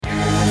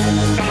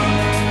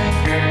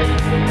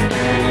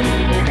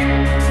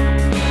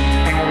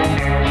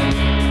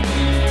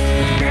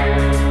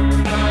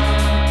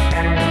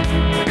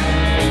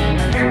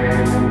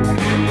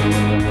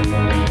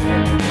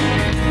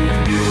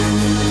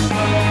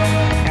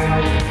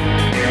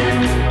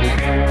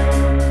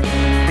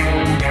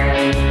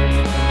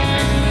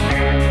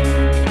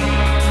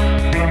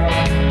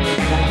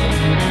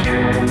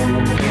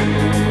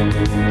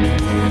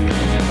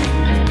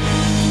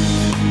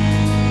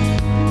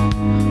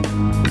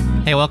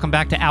Hey, welcome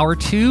back to Hour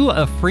 2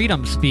 of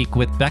Freedom Speak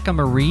with Becca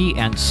Marie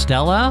and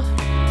Stella.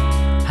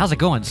 How's it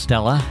going,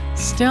 Stella?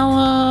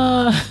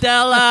 Stella!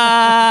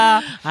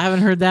 Stella! I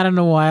haven't heard that in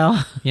a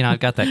while. You know, I've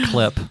got that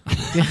clip.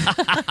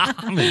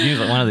 I'm going to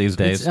use it one of these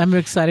days. I'm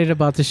excited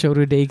about the show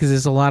today because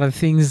there's a lot of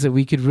things that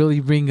we could really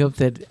bring up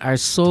that are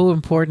so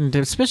important,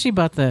 especially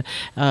about the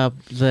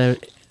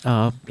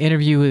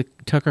interview with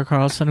Tucker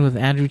Carlson with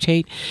Andrew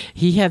Tate.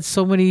 He had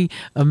so many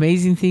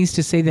amazing things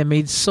to say that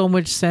made so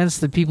much sense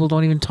that people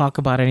don't even talk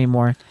about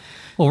anymore.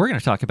 Well, we're going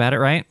to talk about it,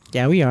 right?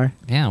 Yeah, we are.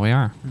 Yeah, we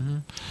are. Mm-hmm.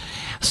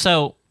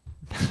 So...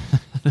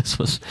 This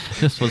was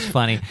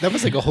funny. That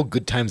was like a whole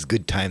good times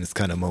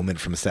kind of moment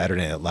from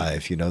Saturday Night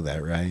Live. You know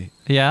that, right?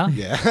 Yeah?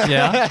 Yeah.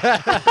 Yeah.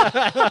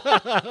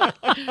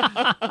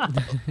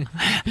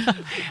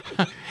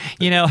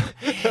 You know,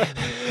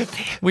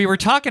 we were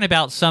talking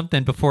about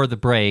something before the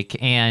break,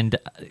 and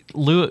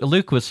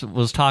Luke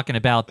was talking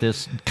about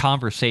this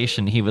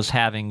conversation he was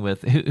having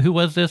with, who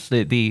was this?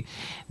 The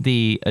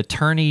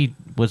attorney,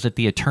 was it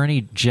the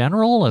Attorney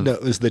General? No,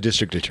 it was the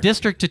District Attorney.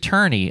 District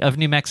Attorney of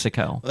New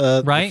Mexico,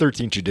 right? The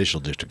 13th Judicial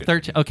District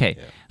Attorney. Okay,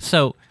 yeah.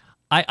 So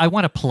I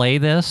want to play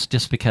this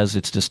just because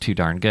it's just too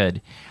darn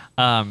good.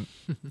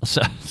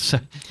 So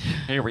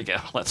here we go.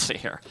 Let's see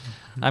here.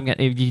 I'm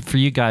gonna, for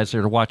you guys that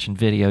are watching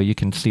video, you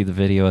can see the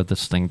video of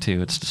this thing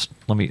too. It's just,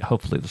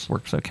 hopefully this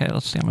works okay.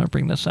 Let's see. I'm going to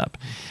bring this up.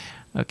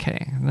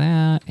 Okay,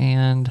 that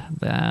and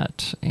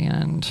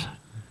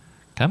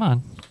come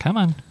on.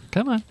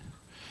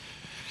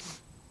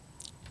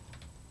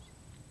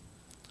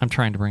 I'm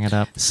trying to bring it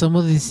up. Some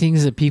of these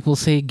things that people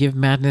say give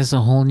madness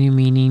a whole new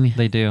meaning.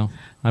 They do.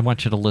 I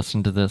want you to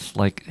listen to this,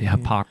 like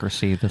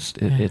hypocrisy.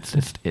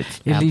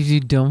 It leaves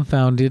you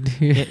dumbfounded.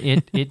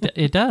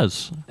 It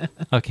does.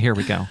 Okay, here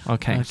we go.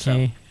 Okay,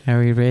 so. Are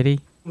we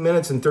ready?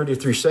 Minutes and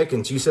 33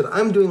 seconds. You said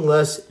I'm doing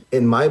less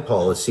in my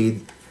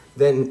policy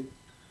than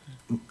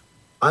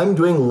I'm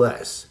doing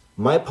less.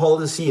 My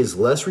policy is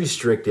less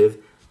restrictive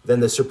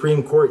than the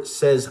Supreme Court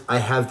says I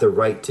have the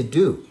right to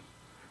do.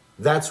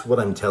 That's what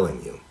I'm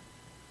telling you.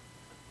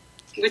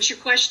 What's your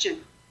question?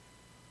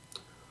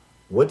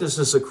 What does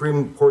the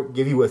Supreme Court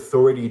give you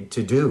authority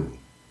to do?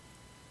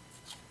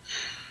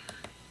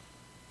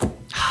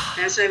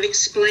 As I've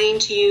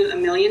explained to you a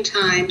million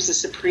times, the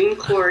Supreme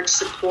Court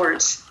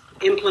supports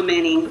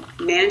implementing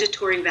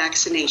mandatory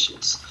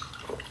vaccinations.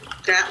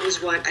 That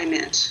was what I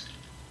meant.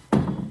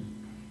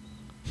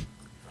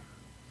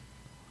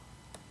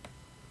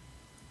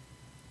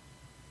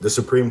 The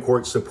Supreme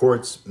Court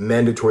supports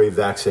mandatory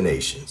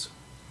vaccinations.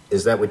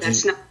 Is that what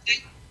That's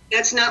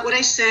not what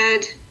I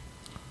said.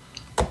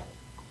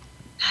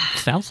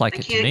 Sounds like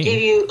it to me. I can't give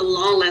you a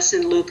law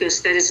lesson, Lucas.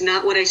 That is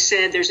not what I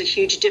said. There's a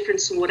huge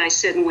difference in what I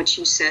said and what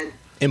you said.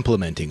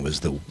 Implementing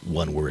was the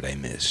one word I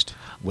missed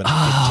when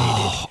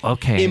I dictated.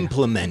 Okay.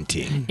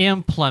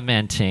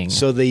 Implementing.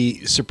 So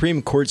the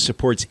Supreme Court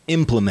supports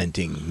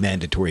implementing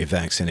mandatory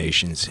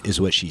vaccinations is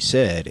what she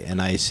said,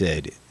 and I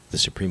said the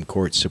Supreme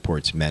Court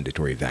supports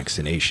mandatory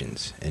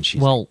vaccinations. And she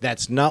said,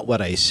 that's not what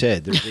I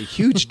said. There's a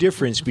huge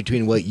difference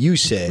between what you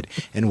said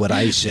and what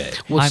I said.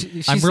 Well,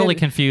 I'm really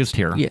confused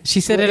here. Yeah, she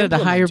said it at a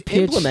higher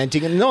pitch.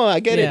 Implementing, and no, I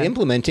get it,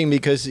 implementing,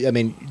 because, I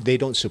mean, they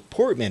don't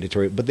support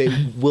mandatory, but they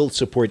will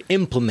support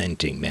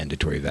implementing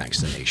mandatory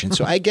vaccination.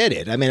 So I get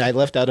it. I mean, I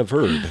left out a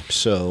verb,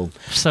 so.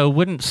 So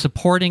wouldn't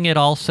supporting it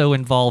also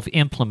involve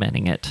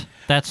implementing it?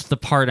 That's the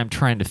part I'm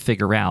trying to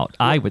figure out,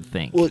 I would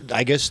think. Well,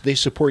 I guess they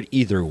support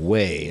either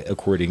way,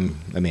 obviously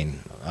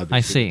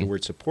I see. The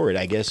word support,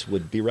 I guess,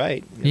 would be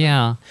right.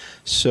 Yeah.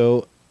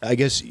 So I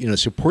guess,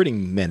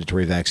 supporting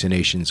mandatory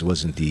vaccinations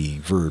wasn't the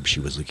verb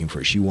she was looking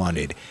for. She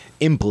wanted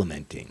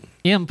implementing.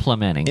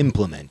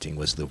 Implementing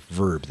was the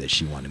verb that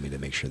she wanted me to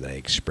make sure that I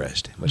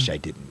expressed, which I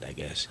didn't, I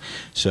guess.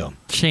 So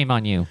shame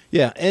on you.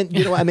 Yeah, and,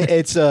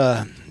 it's...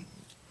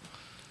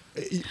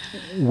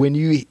 when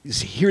you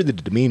hear the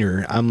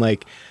demeanor, I'm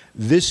like...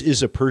 This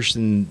is a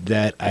person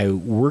that I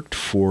worked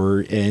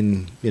for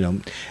in,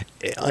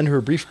 under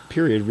a brief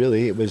period,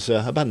 really. It was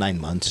about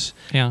 9 months.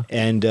 Yeah.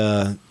 And,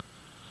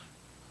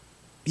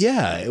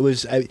 it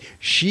was,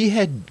 she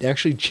had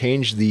actually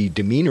changed the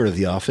demeanor of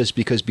the office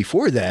because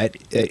before that,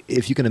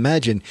 if you can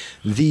imagine,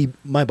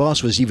 my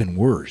boss was even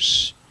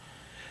worse.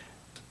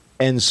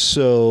 And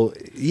so,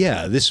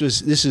 this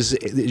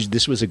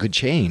was a good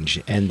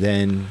change. And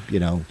then,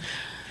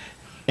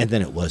 and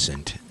then it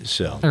wasn't.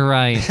 So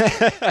right.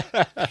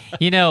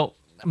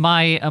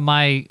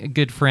 My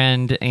good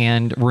friend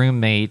and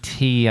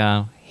roommate,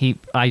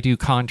 I do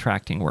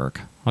contracting work.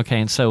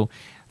 Okay, and so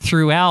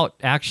throughout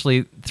the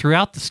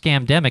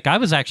scamdemic, I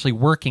was actually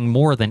working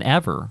more than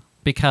ever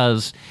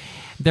because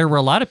there were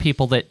a lot of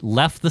people that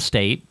left the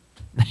state.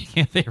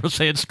 They were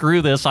saying,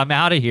 "Screw this, I'm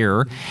out of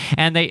here,"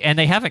 and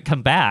they haven't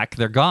come back.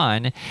 They're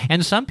gone.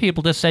 And some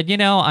people just said,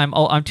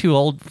 I'm too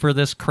old for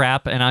this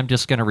crap, and I'm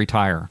just going to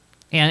retire.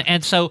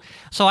 And so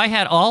I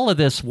had all of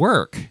this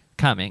work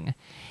coming.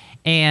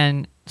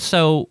 And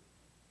so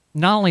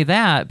not only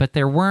that, but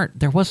there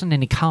wasn't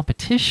any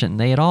competition.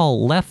 They had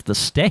all left the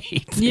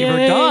state. They were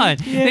Yay. gone.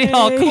 Yay. They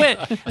all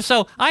quit.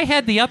 So I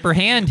had the upper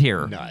hand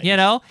here, Nice. you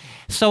know?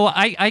 So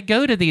I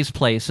go to these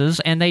places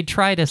and they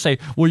try to say,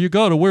 well, you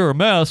got to wear a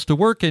mask to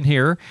work in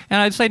here.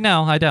 And I'd say,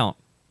 no, I don't.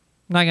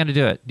 I'm not going to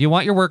do it. Do you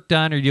want your work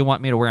done or do you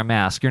want me to wear a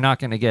mask? You're not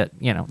going to get,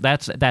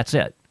 that's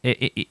it.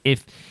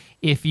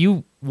 If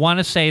you want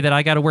to say that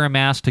I got to wear a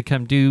mask to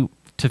come to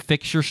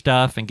fix your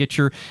stuff and get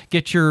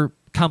your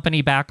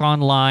company back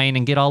online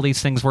and get all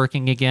these things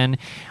working again,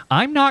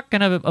 I'm not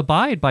going to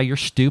abide by your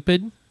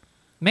stupid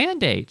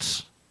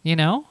mandates.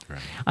 Right.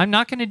 I'm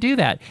not going to do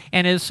that.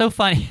 And it's so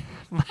funny.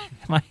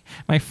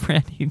 My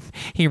friend,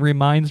 he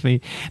reminds me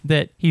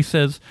that he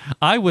says,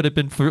 I would have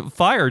been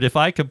fired if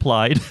I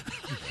complied.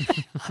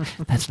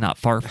 That's not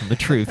far from the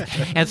truth.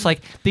 And it's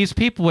like these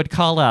people would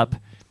call up,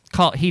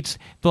 well,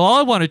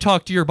 I want to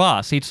talk to your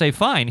boss. He'd say,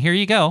 fine, here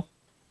you go.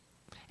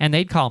 And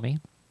they'd call me.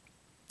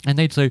 And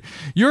they'd say,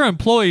 your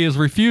employee is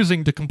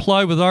refusing to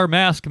comply with our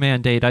mask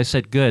mandate. I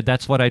said, good,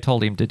 that's what I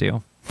told him to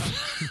do.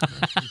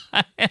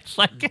 It's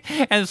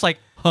like,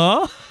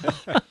 huh?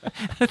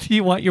 Do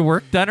you want your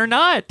work done or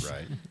not?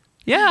 Right.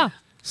 Yeah.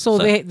 So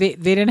they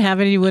didn't have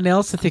anyone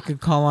else that they could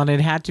call on. It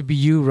had to be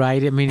you,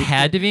 right? I mean, It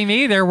had to be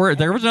me. There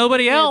was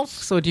nobody else.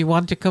 So do you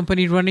want the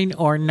company running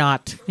or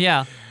not?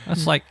 Yeah.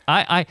 It's like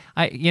my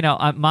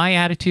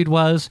attitude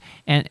was,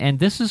 and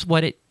this is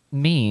what it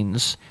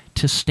means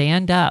to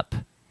stand up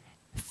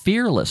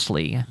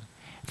fearlessly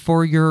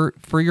for your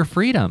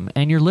freedom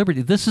and your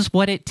liberty. This is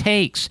what it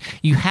takes.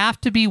 You have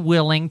to be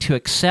willing to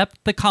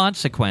accept the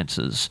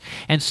consequences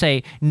and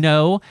say,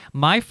 no,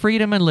 my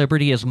freedom and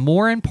liberty is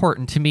more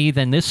important to me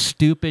than this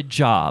stupid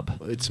job.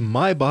 It's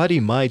my body,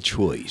 my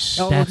choice.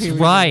 Oh, That's here we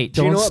go. right.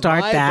 Don't You know what?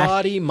 start my that.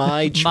 Body,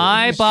 my choice.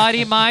 My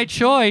body, my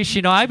choice.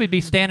 I would be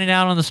standing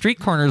out on the street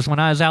corners when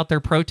I was out there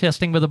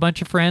protesting with a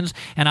bunch of friends,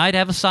 and I'd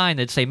have a sign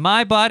that'd say,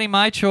 my body,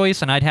 my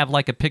choice, and I'd have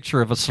like a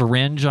picture of a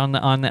syringe on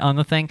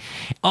the thing.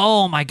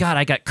 Oh my God,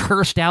 I got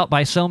cursed out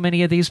by so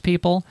many of these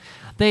people.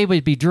 They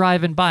would be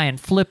driving by and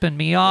flipping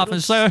me off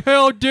and say,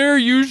 how dare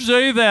you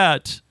say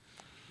that?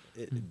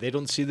 They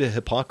don't see the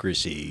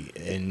hypocrisy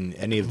in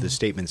any of the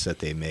statements that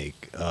they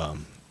make,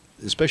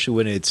 especially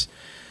when it's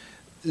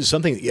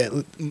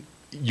something.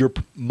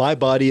 My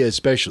body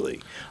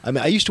especially. I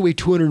mean, I used to weigh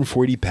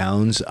 240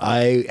 pounds.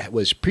 I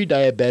was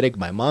pre-diabetic.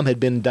 My mom had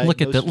been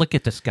diagnosed. Look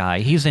at this guy.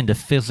 He's into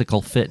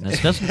physical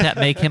fitness. Doesn't that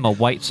make him a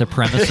white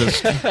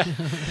supremacist?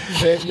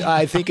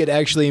 I think it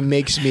actually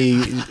makes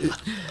me.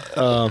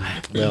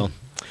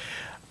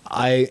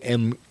 I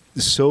am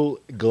so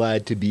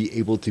glad to be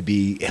able to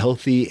be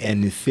healthy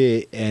and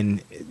fit,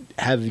 and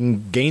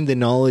having gained the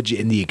knowledge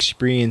and the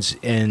experience,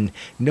 and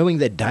knowing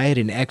that diet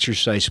and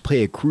exercise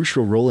play a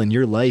crucial role in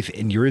your life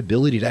and your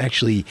ability to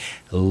actually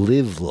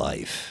live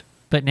life.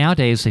 But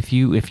nowadays, if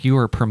you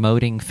are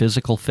promoting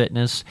physical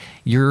fitness,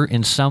 you're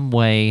in some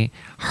way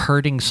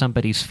hurting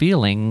somebody's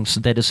feelings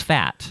that is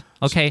fat.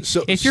 Okay,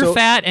 if you're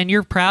fat and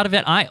you're proud of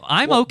it,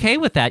 I'm okay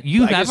with that.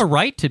 You have a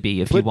right to be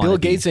if you Put want Bill to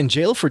be. Gates in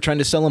jail for trying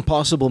to sell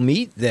Impossible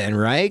Meat then,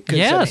 right? 'Cause,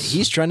 Yes.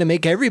 he's trying to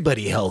make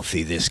everybody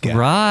healthy, this guy.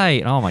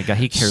 Right. Oh my God,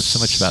 he cares so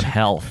much about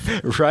health.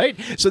 Right?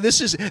 So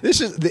this is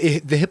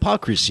the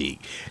hypocrisy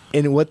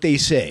in what they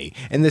say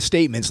and the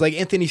statements. Like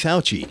Anthony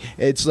Fauci,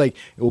 it's like,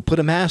 we'll put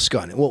a mask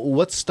on. Well,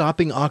 what's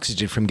stopping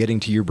oxygen from getting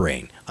to your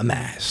brain? A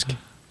mask.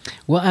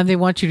 Well, and they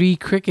want you to eat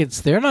crickets.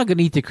 They're not going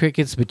to eat the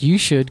crickets, but you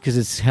should because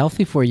it's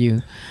healthy for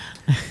you.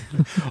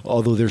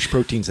 Although there's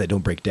proteins that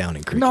don't break down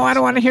in crickets. No, I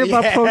don't want to hear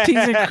about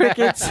proteins in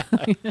crickets.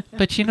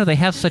 But they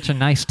have such a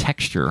nice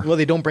texture. Well,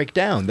 they don't break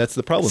down. That's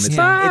the problem. It's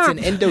Stop. an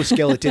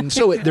endoskeleton.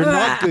 So they're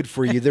not good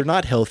for you. They're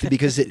not healthy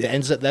because it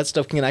ends up, that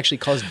stuff can actually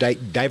cause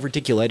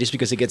diverticulitis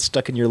because it gets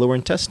stuck in your lower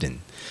intestine.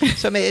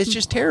 So, I mean, it's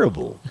just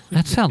terrible.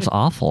 That sounds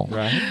awful.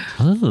 Right?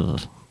 Ugh.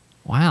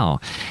 Wow.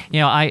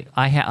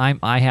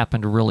 I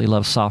happen to really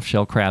love soft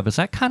shell crab. Is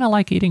that kind of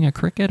like eating a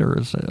cricket,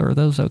 or are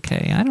those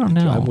okay? I don't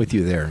know. I'm with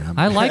you there.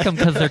 I like them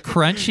because they're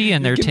crunchy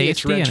and they're Give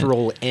tasty. me a trench and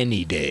roll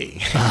any day.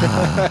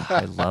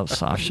 I love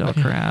soft shell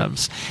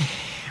crabs.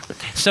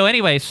 So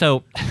anyway,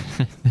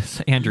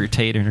 this Andrew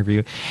Tate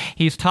interview,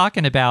 he's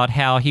talking about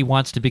how he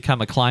wants to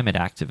become a climate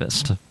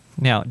activist.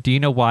 Now, do you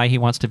know why he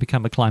wants to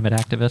become a climate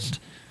activist?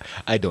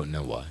 I don't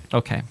know why.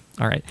 Okay.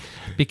 All right.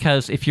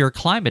 Because if you're a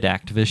climate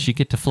activist, you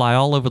get to fly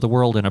all over the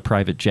world in a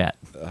private jet.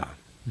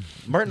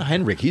 Martin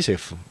Heinrich, he's a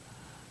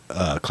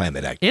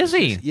climate activist. Is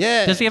he?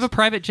 Yeah. Does he have a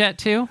private jet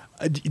too?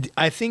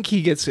 I think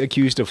he gets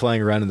accused of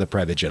flying around in the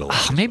private jet a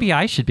lot. Oh, maybe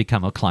I should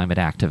become a climate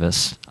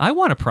activist. I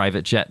want a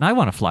private jet and I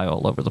want to fly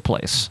all over the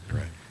place.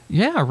 Right.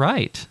 Yeah,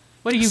 right.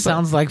 What do you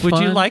Sounds like Would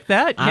you fun. like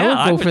that? I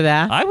Yeah, would go for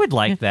that. I would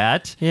like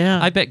that.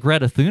 Yeah. I bet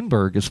Greta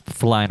Thunberg is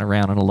flying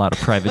around in a lot of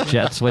private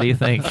jets. What do you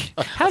think?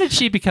 How did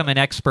she become an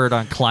expert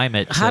on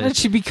climate? How did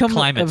she become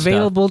climate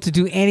available to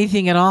do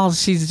anything at all?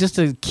 She's just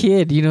a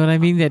kid, you know what I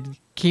mean, that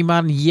came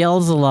out and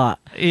yells a lot.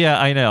 Stuff? Yeah,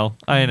 I know.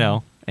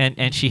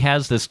 and she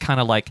has this kind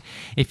of like,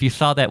 if you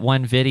saw that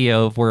one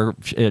video of where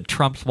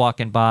Trump's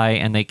walking by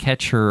and they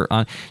catch her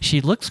on,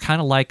 she looks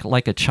kind of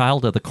like a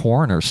child of the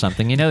corn or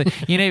something.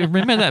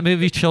 Remember that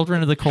movie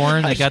Children of the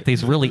Corn? They got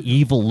these really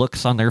evil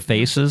looks on their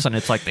faces, and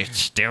it's like they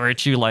stare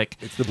at you like,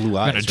 it's the blue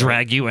eyes. I'm going to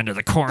drag you into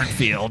the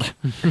cornfield.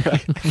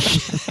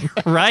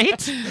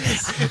 Right?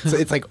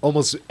 It's like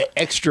almost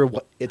extra.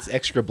 It's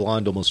extra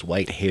blonde, almost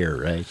white hair,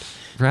 right?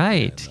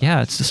 Right.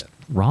 Yeah, it's just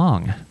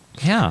wrong.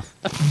 Yeah.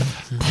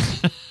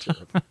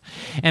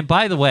 And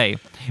by the way,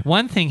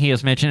 one thing he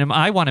has mentioned, and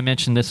I want to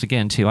mention this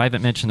again too. I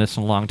haven't mentioned this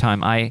in a long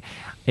time. I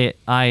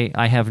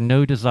have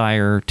no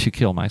desire to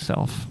kill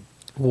myself.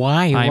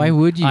 Why? Why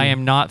would you? I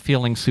am not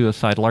feeling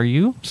suicidal. Are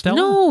you, Stella?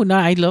 No,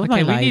 I love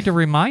my life. Okay, we need to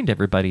remind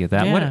everybody of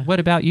that. Yeah. What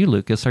about you,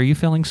 Lucas? Are you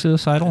feeling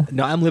suicidal?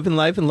 No, I'm living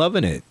life and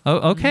loving it.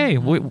 Oh, okay.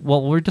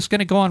 We're just going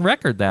to go on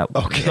record that.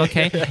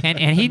 Okay.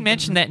 And he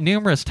mentioned that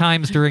numerous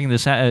times during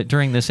this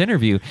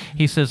interview.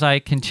 He says,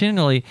 I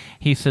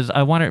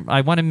want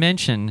to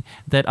mention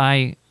that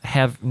I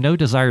have no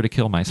desire to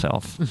kill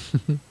myself.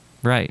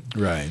 Right.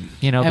 Right.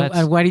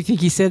 And why do you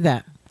think he said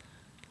that?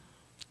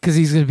 Because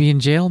he's going to be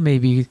in jail,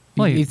 maybe.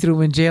 Well, he threw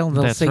him in jail, and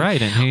they'll that's say,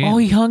 right. And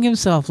he hung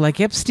himself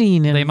like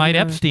Epstein. And, they might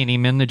Epstein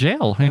him in the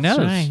jail. Who That's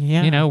knows? right,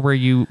 yeah. Where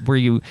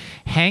you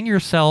hang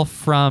yourself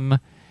from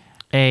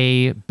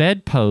a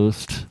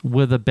bedpost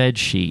with a bed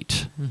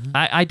sheet. Mm-hmm.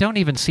 I don't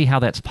even see how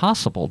that's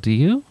possible. Do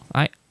you?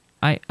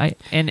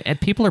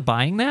 And people are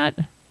buying that?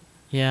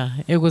 Yeah,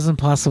 it wasn't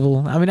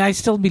possible. I mean, I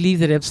still believe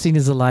that Epstein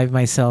is alive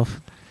myself.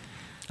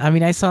 I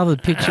mean, I saw the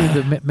picture of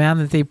the man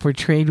that they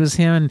portrayed was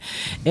him, and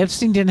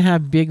Epstein didn't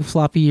have big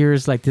floppy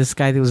ears like this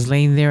guy that was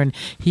laying there, and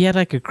he had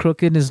like a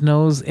crook in his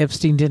nose.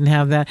 Epstein didn't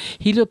have that.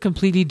 He looked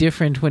completely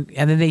different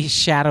and then they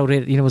shadowed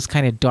it. It was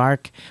kind of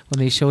dark when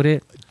they showed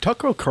it.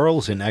 Tucker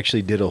Carlson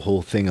actually did a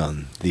whole thing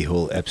on the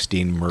whole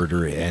Epstein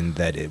murder, and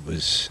that it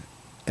was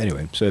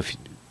anyway. So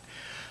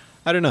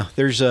I don't know,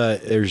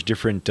 there's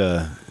different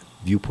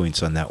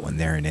viewpoints on that one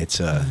there, and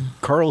it's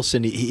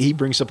Carlson. He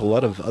brings up a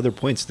lot of other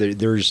points.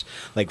 There's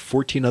like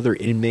 14 other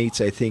inmates,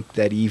 I think,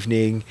 that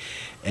evening,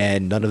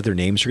 and none of their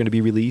names are going to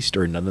be released,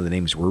 or none of the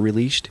names were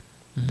released.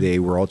 They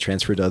were all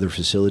transferred to other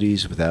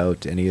facilities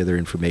without any other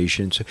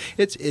information. So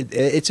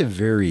it's a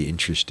very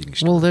interesting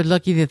story. Well, they're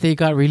lucky that they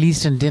got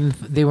released and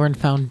they weren't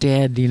found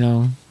dead.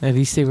 At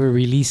least they were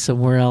released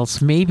somewhere else.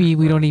 Maybe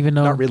we don't even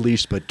know. Not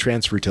released, but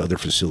transferred to other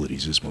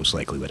facilities is most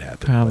likely what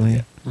happened. Probably.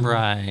 But,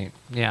 Right.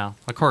 Yeah,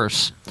 of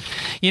course.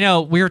 We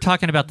were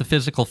talking about the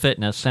physical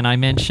fitness, and I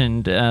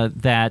mentioned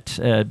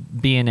that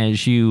being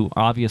as you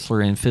obviously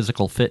are in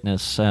physical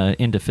fitness,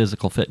 into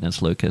physical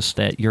fitness, Lucas,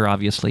 that you're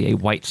obviously a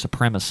white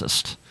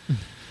supremacist.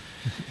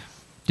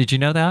 Did you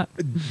know that?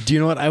 Do you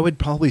know what? I would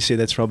probably say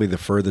that's probably the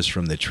furthest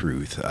from the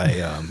truth.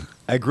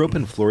 I grew up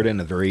in Florida in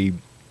a very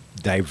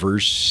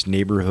diverse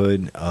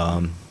neighborhood,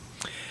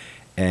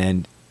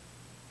 and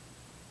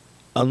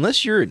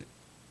unless you're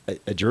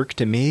a jerk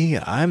to me,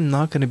 I'm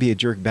not going to be a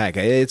jerk back.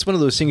 It's one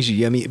of those things.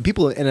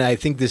 People, and I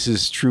think this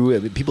is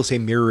true. People say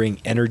mirroring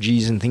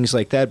energies and things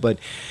like that, but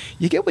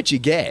you get what you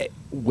get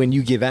when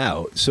you give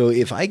out. So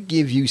if I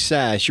give you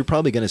sass, you're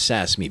probably going to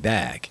sass me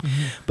back.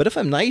 Mm-hmm. But if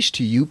I'm nice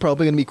to you,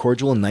 probably going to be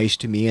cordial and nice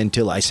to me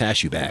until I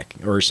sass you back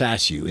or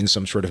sass you in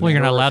some sort of. Well,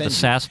 you're not allowed to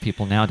sass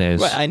people nowadays.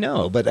 Well, I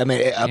know, but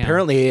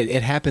apparently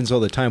it happens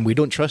all the time. We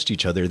don't trust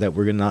each other that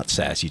we're going to not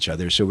sass each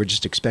other, so we're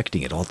just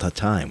expecting it all the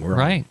time.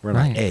 We're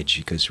on edge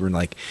because we're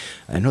like,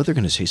 I know they're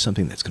going to say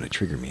something that's going to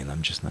trigger me, and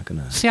I'm just not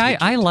going to. See,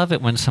 I love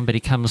it when somebody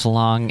comes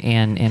along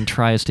and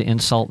tries to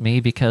insult me,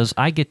 because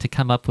I get to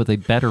come up with a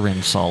better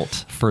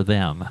insult for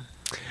them.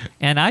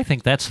 And I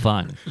think that's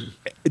fun.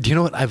 Do you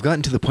know what? I've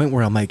gotten to the point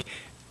where I'm like,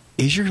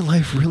 is your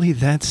life really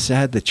that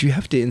sad that you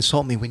have to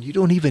insult me when you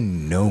don't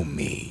even know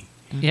me?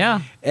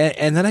 Yeah.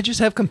 And then I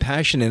just have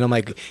compassion, and I'm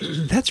like,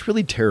 that's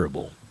really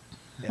terrible.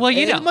 Well,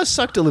 it must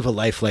suck to live a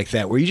life like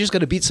that, where you just got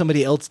to beat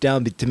somebody else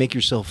down to make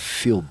yourself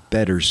feel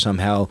better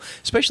somehow,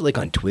 especially like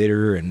on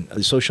Twitter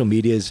and social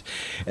medias.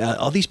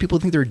 All these people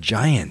think they're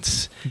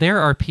giants. There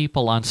are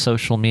people on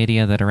social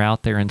media that are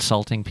out there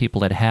insulting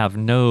people that have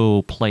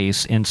no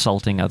place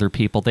insulting other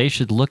people. They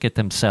should look at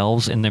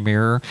themselves in the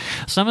mirror.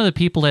 Some of the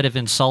people that have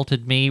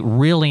insulted me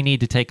really need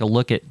to take a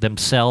look at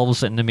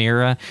themselves in the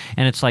mirror.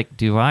 And it's like,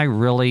 do I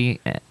really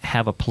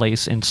have a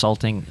place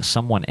insulting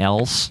someone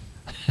else?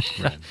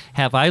 Right.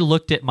 Have I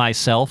looked at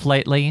myself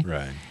lately?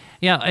 Right.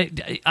 Yeah,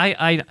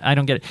 I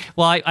don't get it.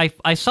 Well,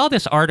 I saw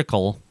this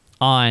article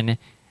on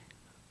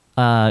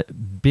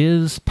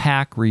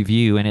BizPack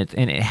Review, and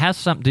it has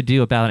something to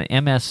do about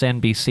an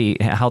MSNBC,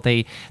 how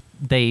they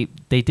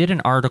did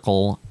an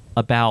article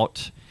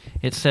about.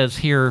 It says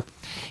here,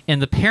 In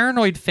the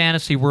paranoid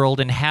fantasy world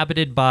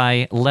inhabited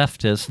by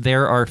leftists,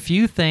 there are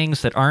few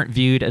things that aren't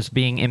viewed as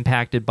being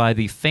impacted by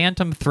the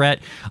phantom threat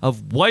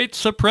of white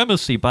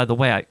supremacy. By the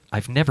way,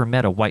 I've never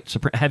met a white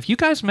supremacist. Have you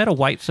guys met a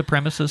white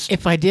supremacist?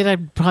 If I did, I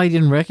probably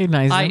didn't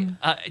recognize them.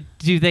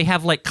 Do they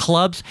have like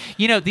clubs?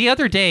 You know, the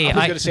other day I was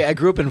going to say, I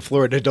grew up in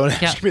Florida. Don't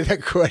ask me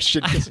that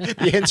question. 'Cause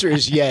the answer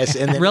is yes.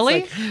 And then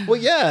Really? It's like, well,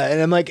 yeah.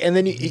 And I'm like, and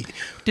then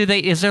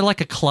is there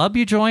like a club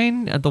you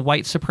join, the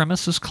white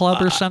supremacist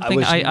club or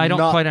something? I don't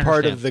not quite understand.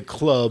 part of the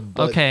club.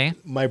 But Okay.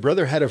 My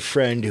brother had a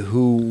friend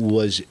who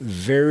was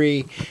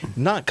very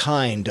not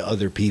kind to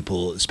other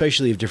people,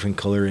 especially of different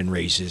color and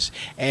races.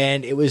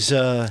 And it was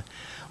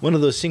one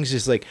of those things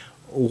is like,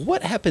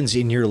 what happens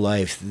in your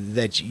life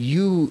that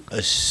you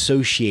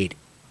associate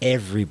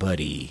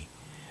everybody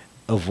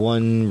of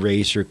one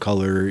race or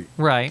color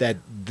Right. that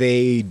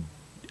they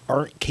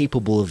aren't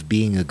capable of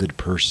being a good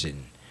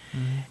person?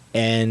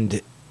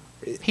 And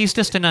He's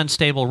just an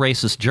unstable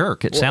racist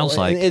jerk, it sounds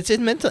like. it's a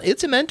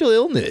mental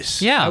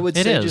illness. Yeah, I would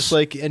it say is. just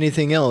like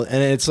anything else.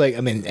 And it's like,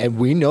 I mean, and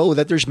we know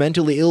that there's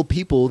mentally ill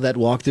people that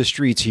walk the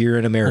streets here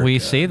in America. We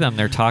see them.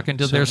 They're talking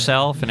to their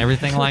self and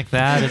everything like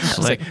that. It's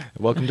like,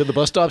 welcome to the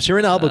bus stops here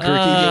in Albuquerque.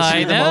 You'll see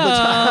I them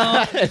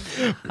all the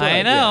time.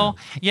 I know.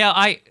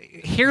 Yeah,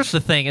 here's the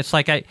thing. It's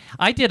like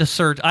I did a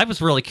search. I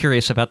was really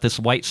curious about this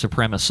white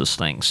supremacist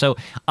thing. So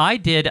I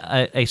did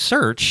a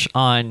search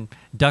on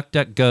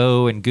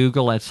DuckDuckGo and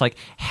Google. It's like,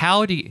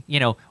 how do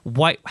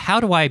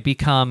I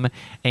become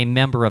a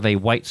member of a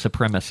white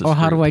supremacist Or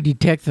how group? do I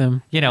detect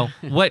them? You know,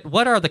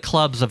 what are the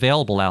clubs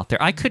available out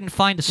there? I couldn't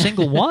find a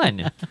single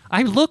one.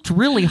 I looked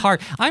really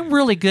hard. I'm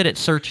really good at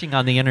searching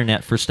on the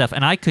internet for stuff,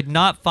 and I could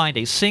not find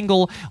a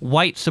single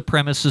white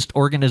supremacist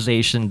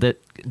organization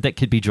that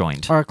could be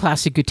joined. Or a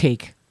class you could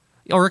take.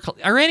 Or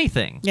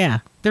anything. Yeah.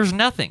 There's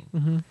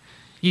nothing.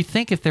 You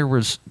think if there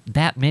was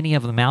that many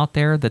of them out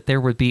there, that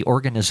there would be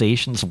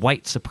organizations,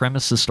 white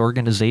supremacist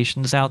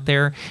organizations out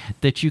there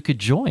that you could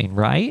join,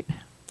 right?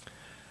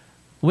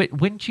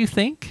 Wouldn't you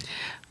think?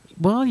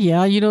 Well,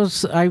 yeah, you know,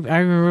 I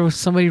remember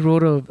somebody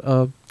wrote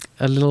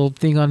a little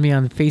thing on me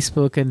on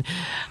Facebook,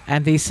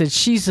 and they said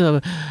she's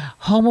a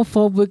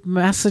homophobic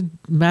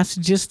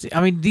misogynist. I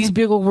mean, these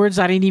big old words,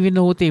 I didn't even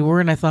know what they were,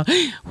 and I thought,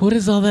 what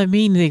does all that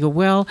mean? And they go,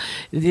 well,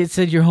 it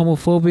said you're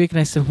homophobic, and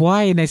I said,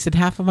 why? And I said,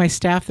 half of my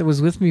staff that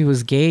was with me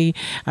was gay.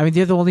 I mean,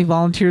 they're the only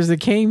volunteers that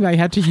came. I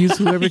had to use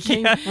whoever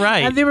came.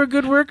 Right. And they were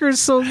good workers,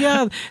 so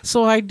yeah.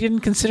 So I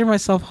didn't consider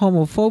myself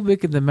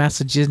homophobic and the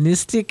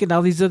misogynistic and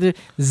all these other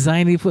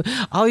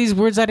all these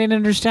words I didn't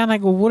understand. I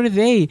go, what are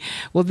they?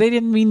 Well, they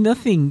didn't mean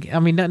nothing. I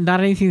mean, not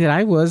anything that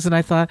I was. And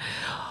I thought,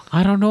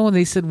 I don't know. And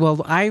they said,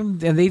 well, and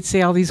they'd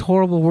say all these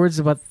horrible words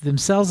about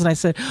themselves. And I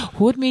said,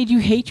 what made you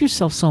hate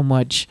yourself so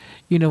much?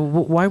 You know,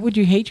 why would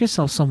you hate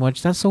yourself so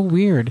much? That's so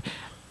weird.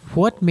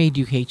 What made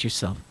you hate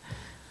yourself?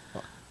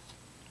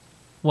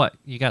 What?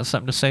 You got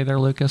something to say there,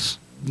 Lucas?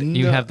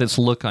 You No. have this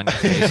look on your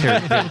face. Here,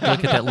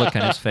 look at that look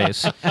on his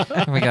face.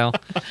 There we go.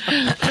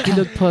 You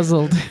look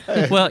puzzled.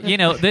 Well, you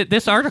know,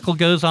 this article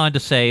goes on to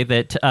say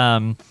that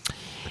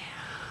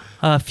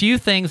a few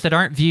things that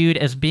aren't viewed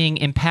as being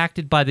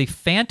impacted by the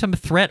phantom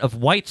threat of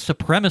white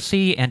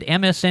supremacy, and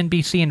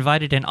MSNBC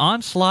invited an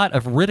onslaught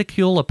of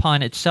ridicule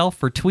upon itself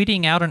for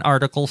tweeting out an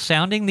article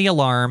sounding the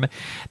alarm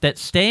that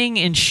staying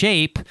in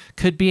shape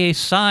could be a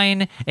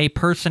sign a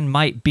person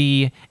might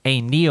be a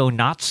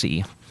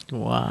neo-Nazi.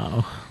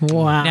 Wow.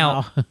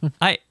 Now,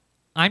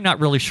 I'm not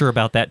really sure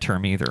about that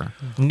term either.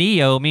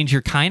 Neo means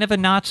you're kind of a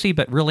Nazi,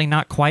 but really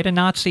not quite a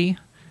Nazi.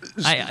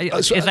 Is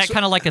that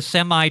kind of like a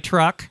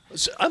semi-truck?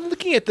 So I'm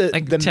looking at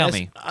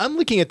I'm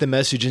looking at the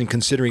message and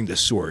considering the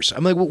source.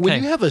 I'm like, well, when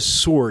Okay. you have a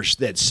source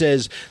that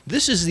says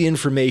this is the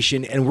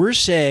information, and we're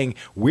saying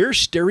we're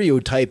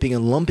stereotyping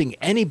and lumping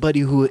anybody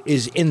who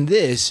is in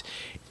this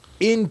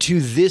into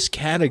this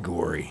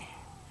category,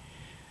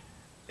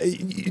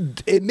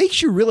 it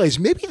makes you realize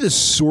maybe the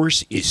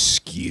source is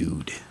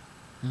skewed.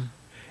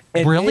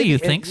 Really? You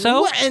think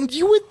so? And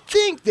you would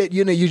think that,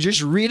 you know, you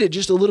just read it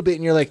just a little bit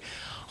and you're like,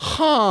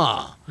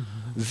 huh.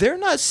 They're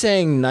not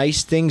saying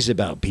nice things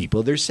about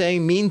people. They're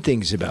saying mean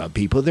things about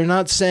people. They're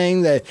not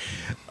saying that,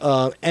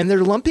 and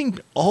they're lumping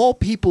all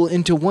people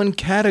into one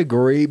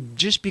category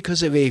just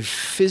because of a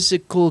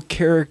physical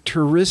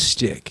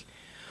characteristic.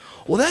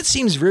 Well, that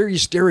seems very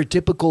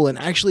stereotypical and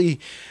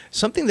actually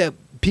something that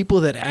people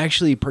that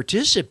actually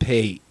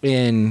participate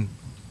in,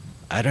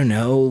 I don't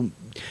know,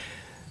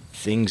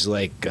 things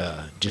like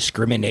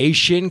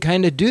discrimination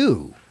kind of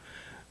do.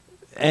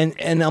 And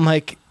I'm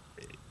like,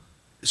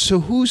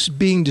 so who's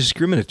being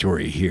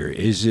discriminatory here?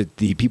 Is it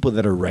the people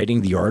that are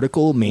writing the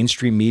article,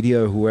 mainstream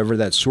media, whoever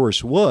that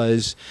source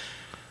was,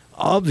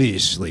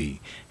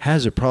 obviously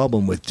has a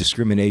problem with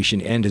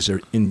discrimination and is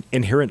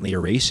inherently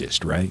a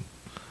racist, right?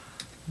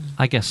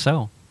 I guess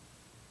so.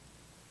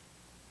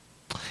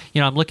 You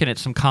know, I'm looking at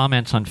some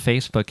comments on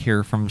Facebook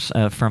here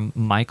from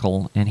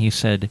Michael, and he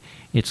said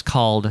it's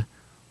called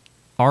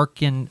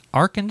Arkanside.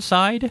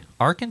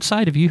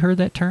 Arkanside, have you heard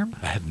that term?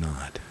 I have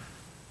not.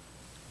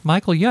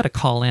 Michael, you ought to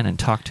call in and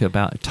talk to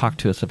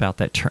us about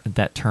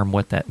that term,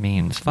 what that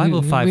means. We don't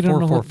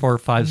know what-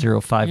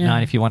 505-444-5059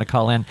 Yeah. if you want to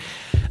call in.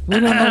 We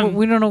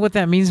don't know what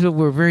that means, but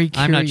we're very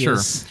curious. I'm not sure.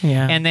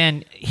 Yeah. And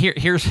then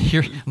here's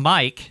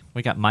Mike.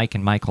 We got Mike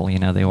and Michael.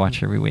 They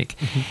watch every week.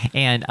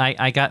 And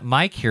I got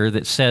Mike here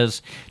that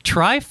says,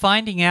 try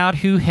finding out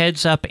who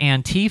heads up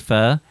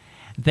Antifa.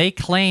 They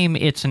claim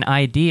it's an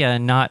idea,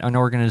 not an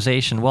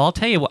organization. Well, I'll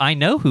tell you, I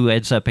know who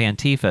heads up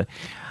Antifa.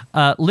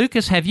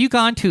 Lucas, have you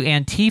gone to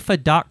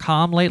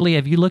Antifa.com lately?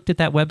 Have you looked at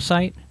that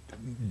website?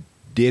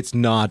 It's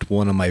not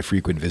one of my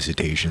frequent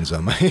visitations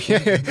on my,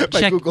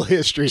 my Google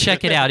history.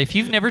 Check it out. If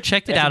you've never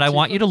checked it out, I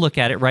want you to look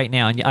at it right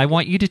now. And I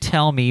want you to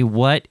tell me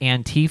what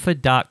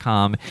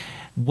Antifa.com,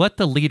 what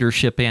the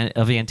leadership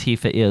of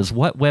Antifa is,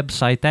 what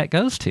website that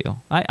goes to.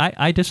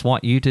 I just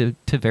want you to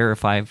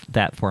verify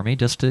that for me,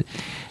 just to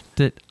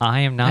that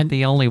I am not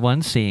the only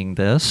one seeing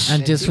this.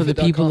 And just for the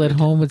people at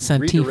home, it's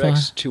Antifa.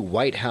 Redirects to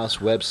White House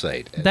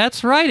website.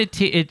 That's right. It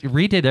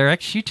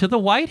redirects you to the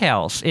White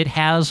House. It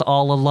has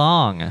all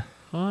along.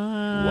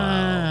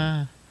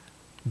 Wow.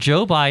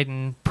 Joe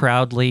Biden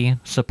proudly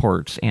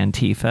supports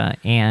Antifa,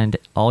 and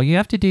all you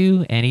have to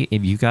do,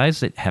 if you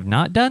guys that have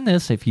not done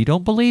this, if you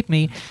don't believe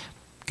me,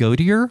 go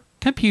to your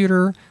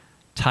computer,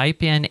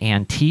 type in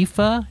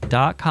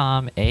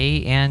Antifa.com,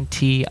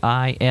 Antifa.com.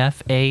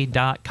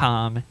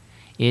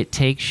 It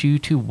takes you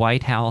to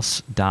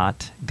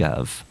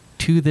whitehouse.gov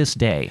to this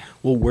day.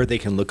 Well, where they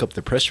can look up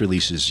the press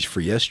releases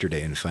for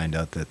yesterday and find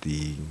out that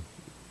the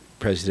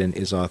president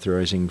is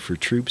authorizing for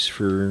troops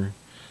for,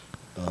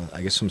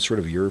 I guess, some sort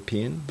of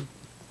European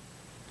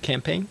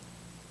campaign.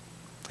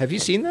 Have you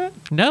seen that?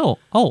 No.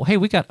 Oh, hey,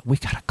 we got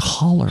a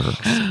caller.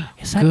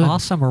 Is that Good.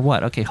 awesome or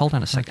what? Okay, hold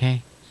on a second.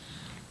 Okay.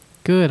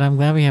 Good. I'm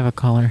glad we have a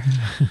caller.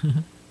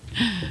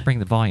 Bring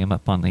the volume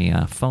up on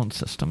the phone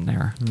system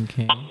there.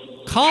 Okay.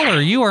 Caller,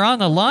 you are on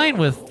the line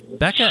with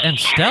Becca and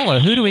Stella.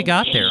 Who do we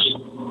got there?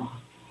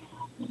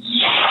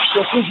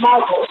 This is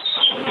Michael.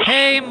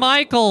 Hey,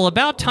 Michael,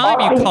 about time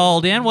you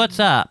called in. What's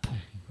up?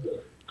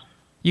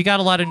 You got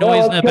a lot of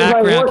noise in the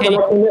background.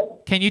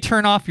 Can you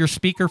turn off your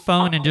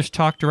speakerphone and just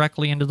talk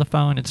directly into the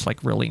phone? It's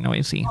like really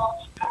noisy.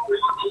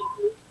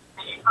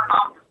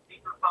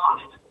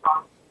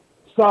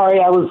 Sorry,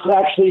 I was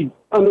actually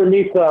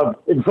underneath the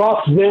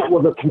exhaust vent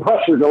with a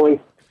compressor going.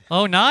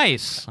 Oh,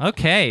 nice.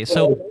 Okay,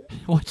 so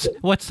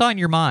what's on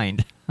your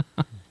mind?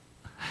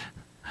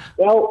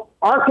 Well,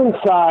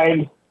 Arkansas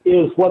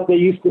is what they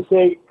used to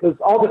say because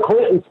all the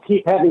Clintons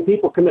keep having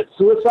people commit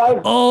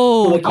suicide.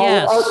 Oh, so they call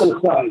yes. it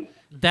Arkansas.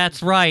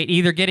 That's right.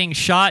 Either getting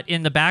shot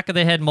in the back of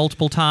the head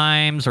multiple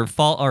times, or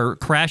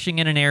crashing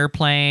in an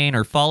airplane,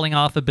 or falling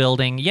off a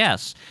building.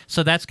 Yes.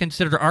 So that's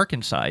considered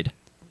Arkancide.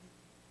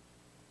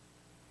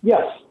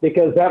 Yes,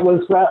 because that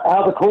was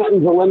how the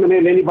Clintons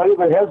eliminated anybody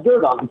that has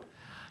dirt on them.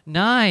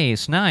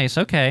 Nice, nice.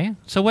 Okay.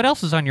 So what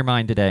else is on your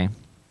mind today?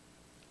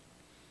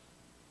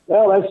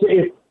 Well, that's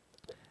it.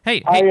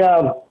 Hey,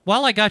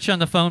 while I got you on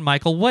the phone,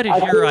 Michael, what is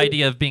your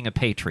idea of being a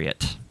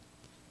patriot?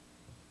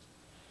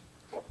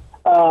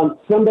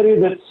 Somebody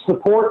that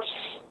supports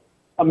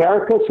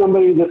America,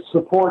 somebody that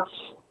supports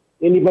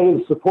anybody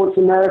that supports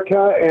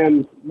America,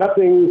 and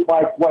nothing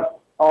like what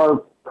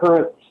our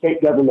current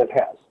state government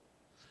has.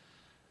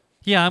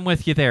 Yeah, I'm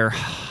with you there.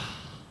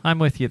 I'm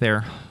with you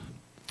there.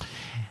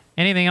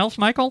 Anything else,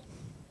 Michael?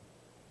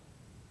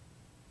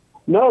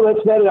 No,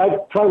 that's about it. I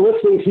try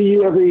listening to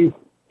you every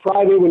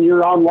Friday when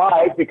you're on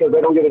live because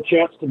I don't get a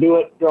chance to do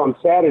it on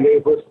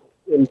Saturday.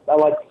 And I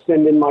like to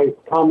send in my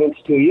comments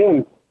to you.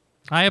 And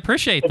I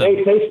appreciate them.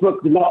 today,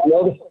 Facebook did not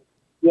notify.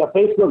 Yeah,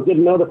 Facebook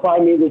didn't notify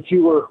me that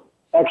you were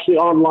actually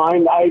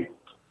online. I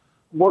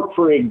work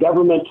for a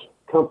government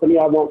company.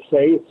 I won't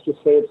say. It's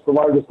just say it's the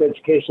largest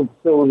education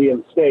facility in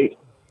the state,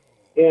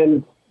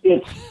 and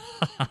its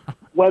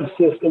web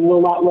system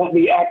will not let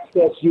me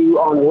access you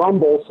on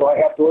Rumble, so I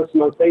have to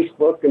listen on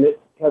Facebook, and it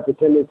has a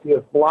tendency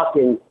of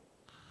blocking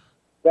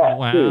that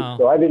too.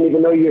 So I didn't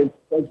even know you.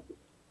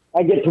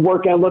 I get to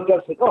work and look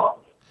up and say, oh,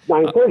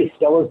 9:30.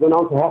 Stella's been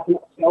on for half an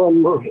hour. Stella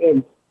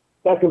and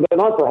Becca have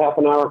been on for half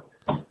an hour.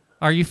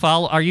 Are you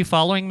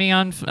following me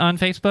on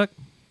Facebook?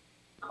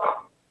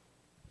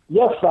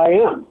 Yes, I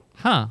am.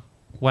 Huh.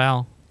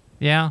 Wow.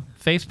 Yeah.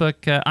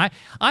 Facebook.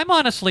 I'm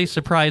honestly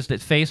surprised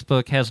that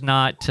Facebook has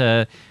not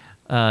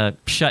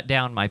shut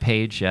down my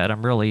page yet.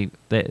 I'm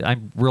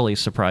really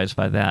surprised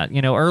by that.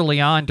 You know, early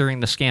on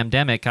during the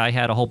scamdemic, I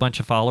had a whole bunch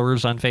of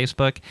followers on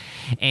Facebook,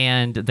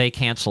 and they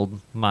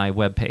canceled my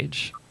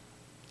webpage,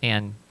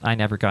 and I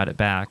never got it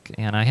back.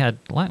 And I had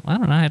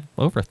I had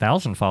over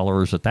 1,000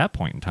 followers at that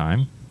point in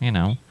time. You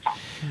know,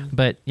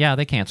 but yeah,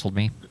 they canceled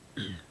me.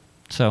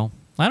 So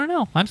I don't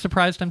know. I'm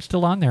surprised I'm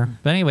still on there.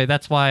 But anyway,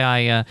 that's why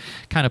I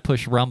kind of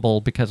push Rumble,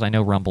 because I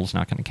know Rumble's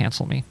not going to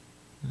cancel me.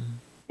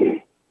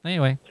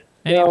 Anyway.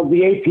 Well,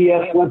 the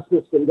APS web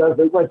system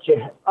doesn't let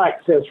you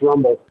access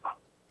Rumble.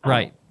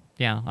 Right.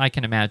 Yeah, I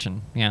can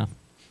imagine. Yeah.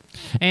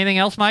 Anything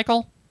else,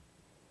 Michael?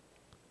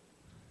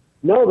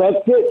 No,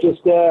 that's it.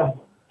 Just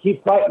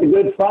keep fighting the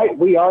good fight.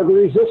 We are the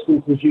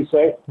resistance, as you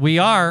say. We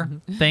are.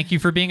 Thank you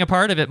for being a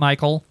part of it,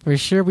 Michael. For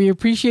sure. We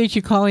appreciate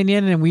you calling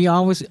in, and we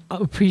always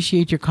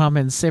appreciate your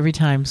comments every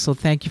time. So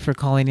thank you for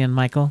calling in,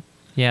 Michael.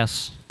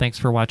 Yes. Thanks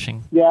for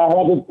watching. Yeah, I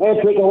had to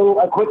take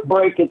a quick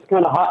break. It's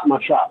kind of hot in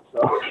my shop.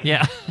 So.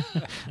 Yeah.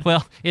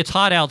 Well, it's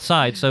hot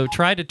outside, so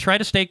try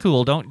to stay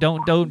cool.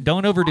 Don't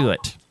overdo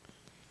it.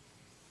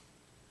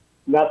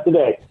 Not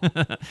today.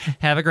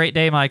 Have a great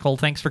day, Michael.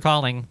 Thanks for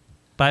calling.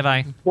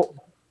 Bye-bye.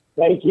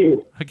 Thank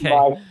you. Okay.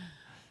 Bye.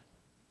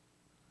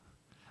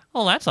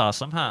 Oh, that's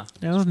awesome, huh?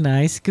 That was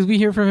nice because we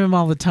hear from him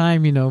all the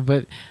time,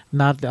 but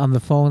not on the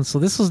phone. So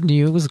this was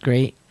new. It was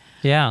great.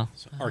 Yeah.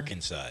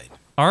 Arkansas.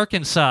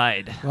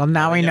 Arkansas. Well,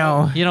 now we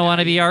know. You don't want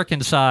to be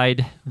Arkansas.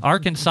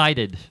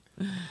 Arkansas-ed.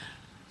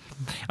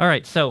 All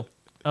right, so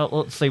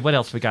let's see what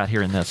else we got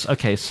here in this.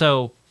 Okay,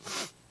 so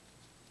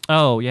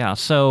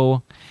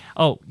So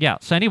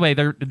anyway,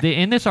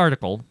 in this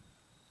article,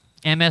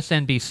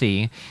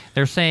 MSNBC,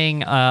 they're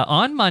saying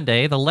on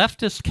Monday, the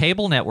leftist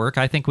cable network,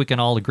 I think we can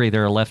all agree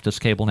they're a leftist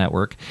cable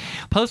network,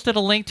 posted a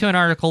link to an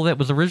article that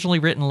was originally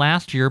written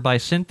last year by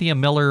Cynthia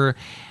Miller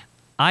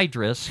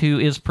Idris, who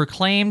is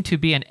proclaimed to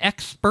be an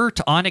expert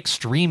on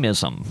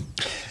extremism.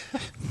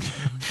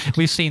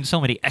 We've seen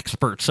so many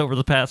experts over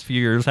the past few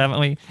years,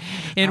 haven't we?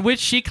 In which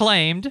she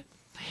claimed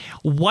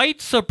white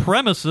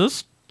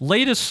supremacists'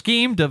 latest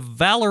scheme to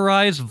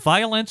valorize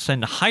violence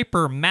and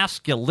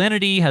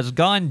hyper-masculinity has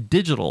gone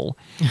digital.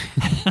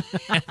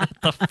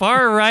 The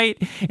far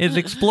right is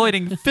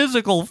exploiting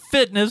physical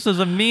fitness as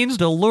a means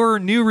to lure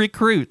new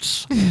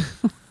recruits.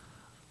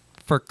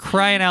 For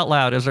crying out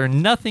loud, is there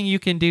nothing you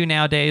can do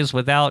nowadays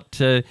without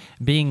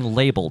being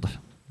labeled?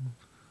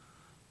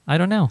 I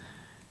don't know.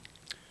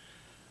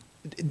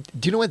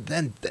 Do you know what?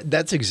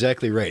 That's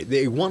exactly right.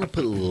 They want to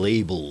put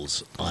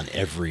labels on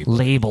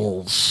everybody.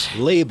 Labels.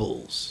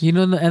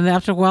 And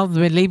after a while,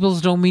 the labels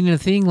don't mean a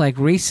thing. Like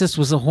racist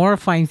was a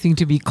horrifying thing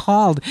to be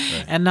called.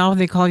 Right. And now when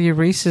they call you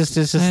racist,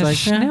 it's just like...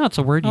 now it's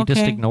a word you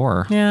just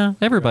ignore. Yeah.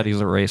 Everybody's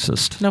a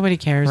racist. Nobody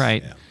cares.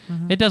 Right. Yeah.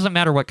 Mm-hmm. It doesn't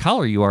matter what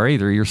color you are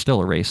either. You're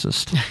still a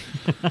racist.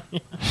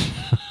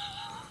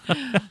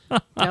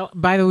 Now,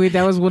 by the way,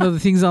 that was one of the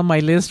things on my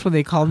list when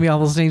they called me all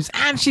those names.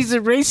 And she's a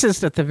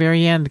racist at the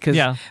very end because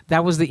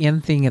that was the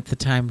end thing at the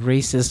time,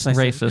 racist.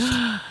 Racist.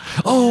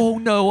 Oh,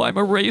 no, I'm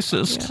a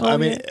racist. Yeah. I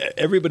mean,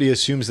 everybody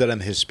assumes that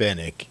I'm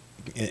Hispanic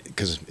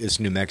because it's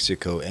New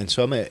Mexico. And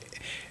so I'm like,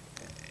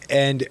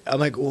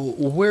 well,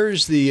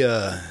 where's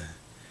the...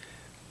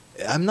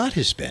 I'm not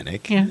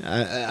Hispanic.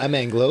 Yeah. I'm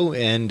Anglo,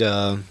 and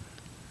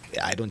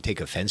I don't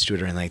take offense to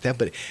it or anything like that.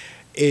 But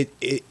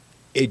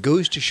it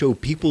goes to show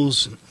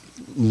people's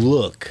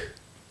look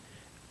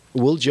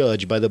will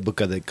judge by the book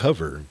of the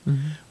cover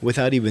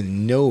without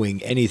even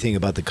knowing anything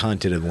about the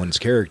content of one's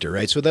character,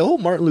 right? So the whole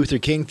Martin Luther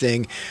King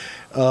thing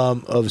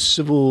of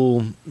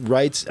civil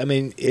rights, I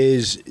mean,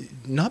 is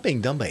not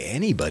being done by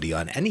anybody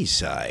on any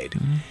side.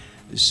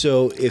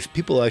 So if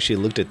people actually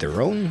looked at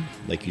their own,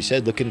 like you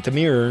said, look in the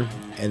mirror,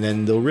 and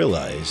then they'll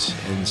realize.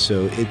 And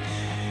so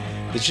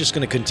it's just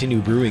going to continue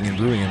brewing and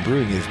brewing and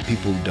brewing if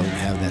people don't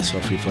have that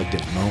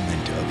self-reflective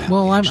moment of how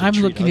Well, I'm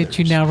looking at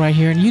you now right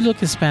here, and you look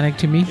Hispanic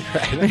to me.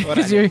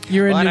 Because you're in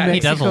New Mexico. He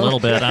does a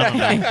little bit. I don't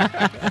know.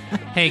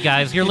 Hey,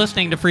 guys, you're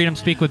listening to Freedom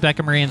Speak with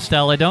Becca Marie and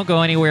Stella. Don't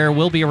go anywhere.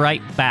 We'll be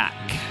right back.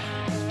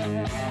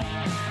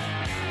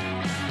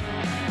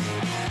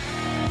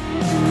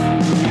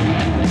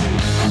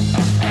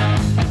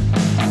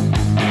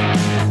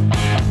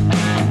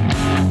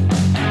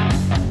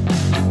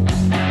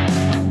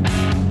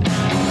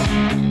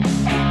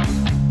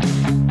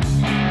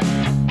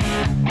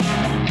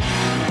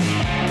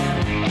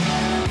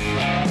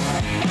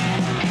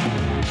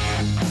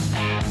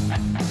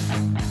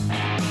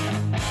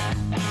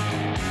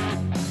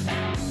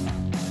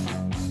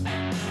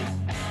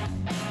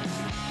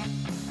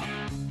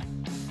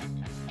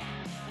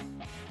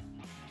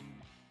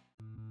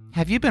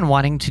 Have you been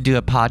wanting to do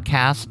a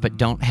podcast but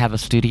don't have a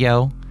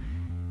studio?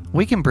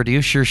 We can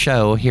produce your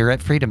show here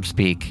at Freedom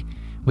Speak.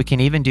 We can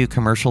even do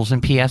commercials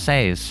and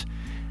PSAs.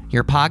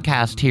 Your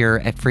podcast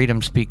here at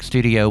Freedom Speak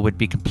Studio would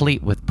be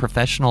complete with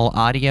professional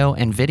audio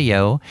and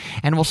video,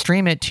 and we'll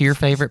stream it to your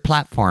favorite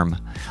platform.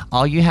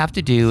 All you have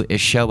to do is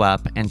show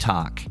up and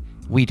talk.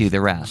 We do the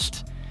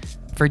rest.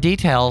 For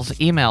details,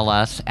 email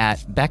us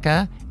at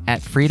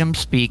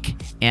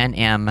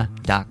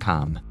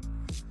becca@freedomspeaknm.com.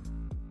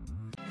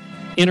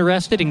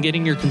 Interested in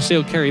getting your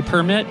concealed carry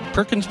permit?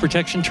 Perkins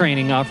Protection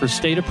Training offers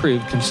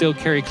state-approved concealed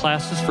carry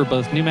classes for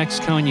both New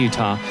Mexico and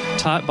Utah,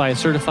 taught by a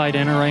certified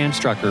NRA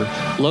instructor.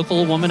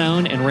 Local,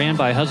 woman-owned, and ran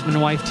by a husband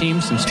and wife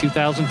team since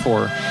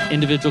 2004.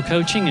 Individual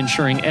coaching,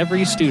 ensuring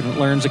every student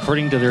learns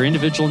according to their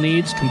individual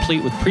needs,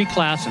 complete with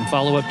pre-class and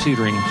follow-up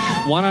tutoring.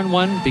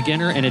 One-on-one,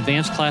 beginner, and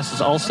advanced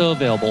classes also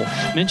available.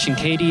 Mention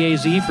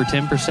KDAZ for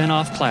 10%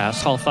 off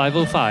class. Call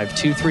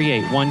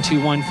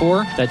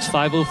 505-238-1214. That's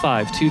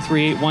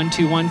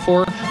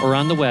 505-238-1214. Or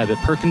on the web at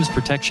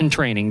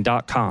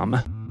PerkinsProtectionTraining.com.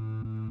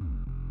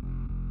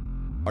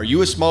 Are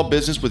you a small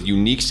business with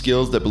unique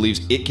skills that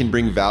believes it can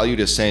bring value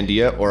to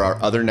Sandia or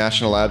our other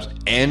national labs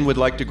and would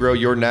like to grow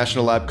your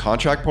national lab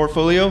contract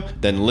portfolio?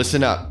 Then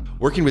listen up.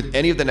 Working with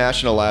any of the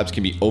national labs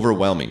can be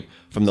overwhelming.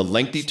 From the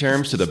lengthy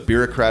terms to the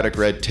bureaucratic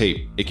red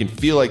tape, it can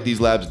feel like these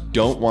labs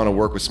don't want to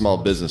work with small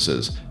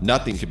businesses.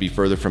 Nothing could be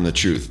further from the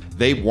truth.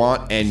 They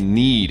want and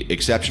need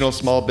exceptional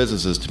small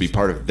businesses to be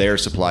part of their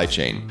supply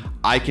chain.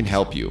 I can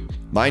help you.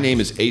 My name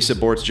is Asa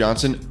Bortz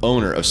Johnson,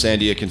 owner of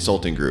Sandia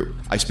Consulting Group.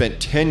 I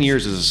spent 10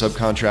 years as a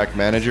subcontract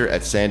manager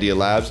at Sandia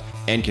Labs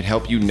and can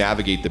help you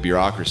navigate the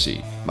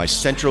bureaucracy. My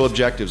central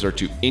objectives are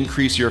to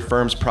increase your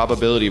firm's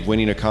probability of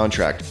winning a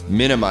contract,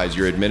 minimize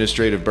your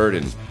administrative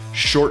burden,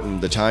 shorten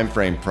the time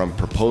frame from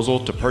proposal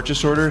to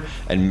purchase order,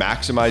 and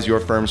maximize your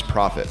firm's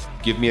profit.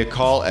 Give me a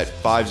call at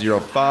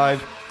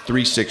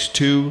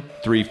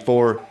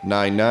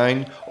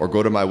 505-362-3499 or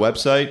go to my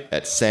website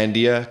at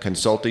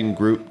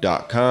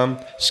sandiaconsultinggroup.com.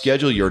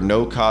 Schedule your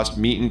no-cost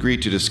meet and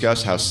greet to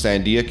discuss how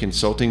Sandia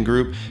Consulting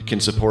Group can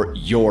support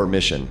your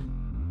mission.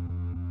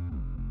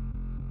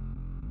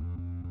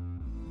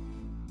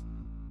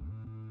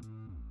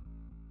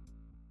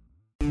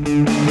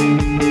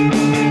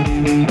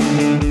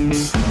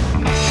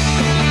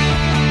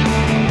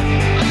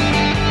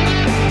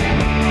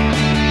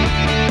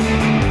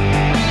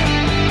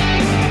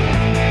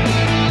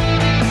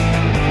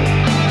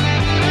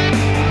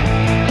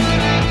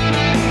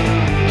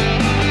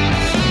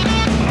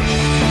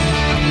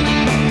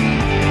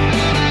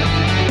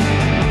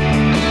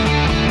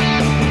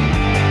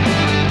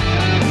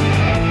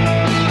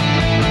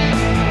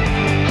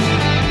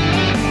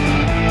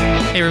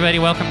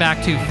 Welcome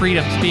back to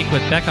Freedom Speak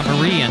with Becca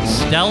Marie and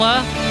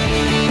Stella.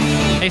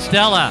 Hey,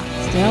 Stella.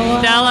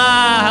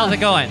 Stella, how's it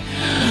going?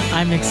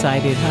 I'm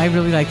excited. I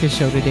really like the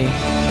show today.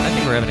 I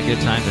think we're having a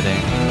good time today.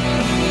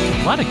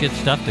 A lot of good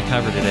stuff to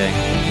cover today.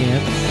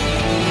 Yep.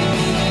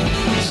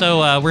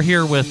 So we're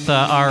here with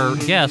our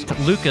guest,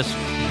 Lucas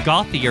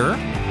Gauthier.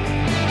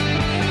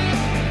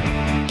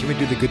 Can we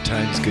do the good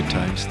times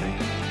thing?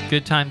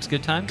 Good times,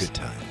 good times? Good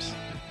times.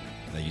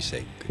 Now you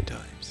say good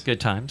times. Good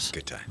times.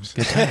 Good times.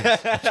 Good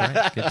times. That's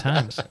right. Good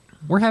times.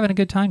 We're having a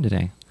good time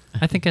today.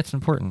 I think that's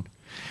important.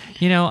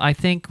 You know, I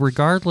think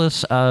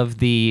regardless of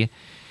the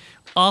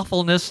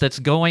awfulness that's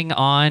going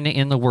on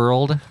in the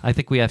world, I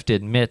think we have to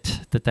admit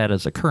that that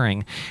is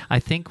occurring.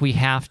 I think we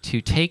have to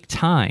take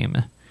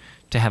time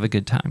to have a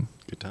good time.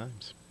 Good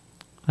times.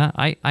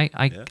 I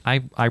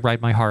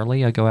ride my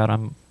Harley. I go out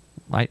on.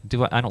 I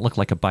don't look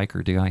like a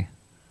biker, do I?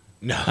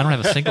 No. I don't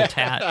have a single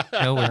tat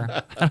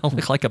nowhere. I don't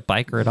look like a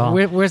biker at all.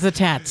 Where's the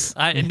tats?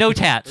 No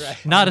tats.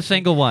 Right. Not a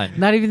single one.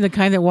 Not even the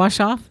kind that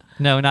wash off?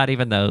 No, not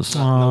even those.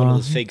 Not one of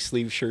those fake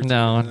sleeve shirts?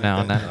 No,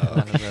 none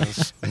of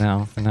those.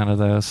 No, none of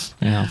those.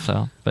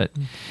 But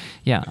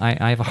yeah,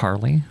 I have a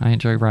Harley. I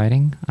enjoy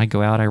riding. I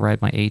go out, I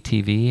ride my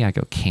ATV, I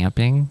go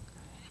camping.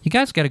 You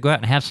guys got to go out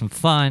and have some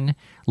fun,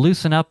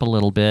 loosen up a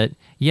little bit.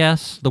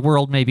 Yes, the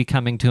world may be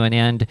coming to an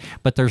end,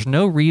 but there's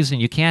no reason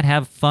you can't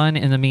have fun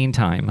in the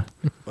meantime.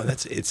 Well,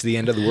 it's the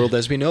end of the world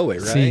as we know it,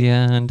 right? It's the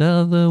end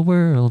of the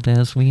world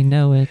as we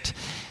know it.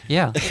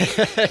 Yeah.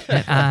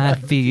 And I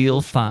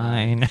feel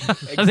fine.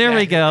 Exactly. There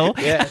we go.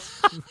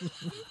 Yes.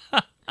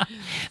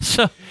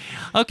 So,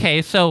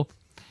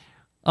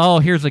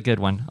 here's a good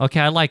one. Okay,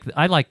 I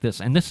like this,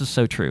 and this is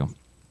so true.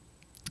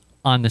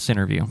 On this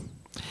interview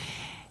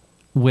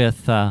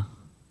with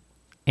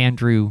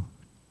Andrew,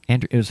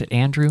 is it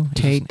Andrew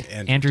Tate?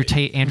 Andrew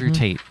Tate. Andrew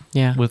Tate.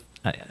 Yeah. With,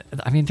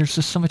 I mean, there's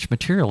just so much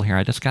material here.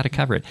 I just got to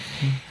cover it.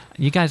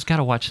 You guys got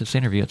to watch this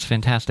interview. It's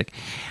fantastic.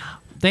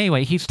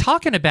 Anyway, he's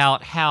talking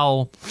about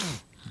how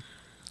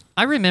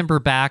I remember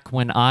back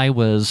when I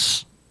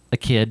was a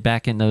kid,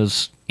 back in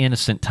those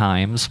innocent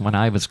times when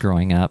I was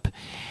growing up,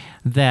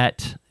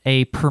 that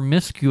a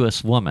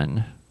promiscuous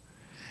woman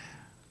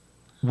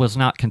was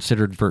not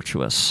considered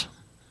virtuous.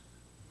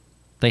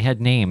 They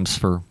had names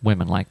for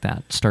women like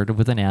that. Started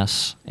with an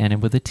S,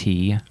 ended with a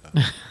T,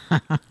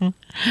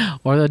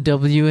 or a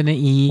W and an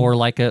E, or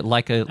like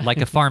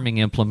a farming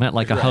implement,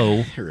 like a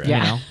hoe. Right.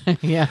 Yeah, you know?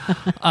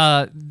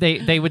 yeah.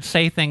 They would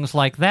say things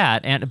like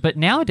that, but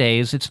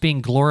nowadays it's being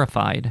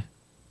glorified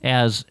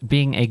as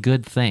being a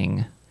good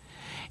thing.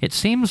 It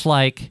seems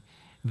like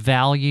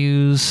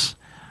values,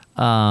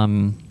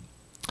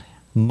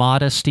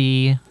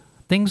 modesty,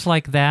 things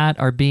like that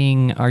are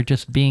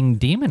just being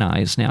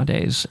demonized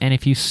nowadays. And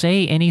if you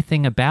say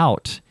anything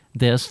about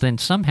this, then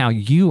somehow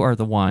you are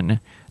the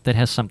one that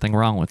has something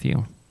wrong with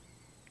you.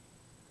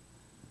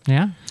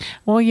 Yeah?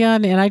 Well, yeah,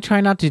 and I try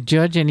not to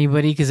judge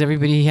anybody because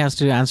everybody has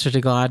to answer to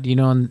God,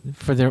 and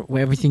for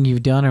everything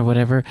you've done or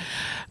whatever.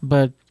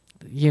 But,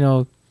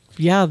 yeah,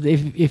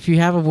 if you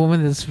have a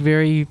woman that's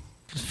very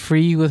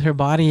free with her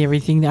body,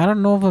 everything, I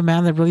don't know of a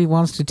man that really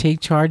wants to take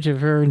charge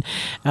of her and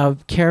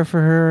care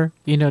for her,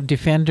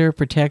 defend her,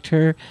 protect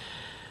her.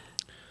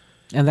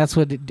 And that's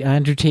what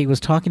Andrew Tate was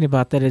talking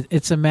about, that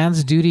it's a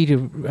man's duty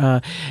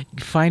to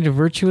find a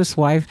virtuous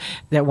wife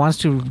that wants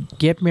to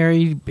get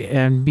married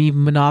and be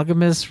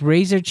monogamous,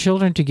 raise their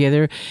children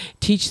together,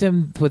 teach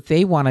them what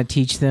they want to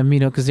teach them,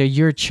 because they're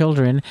your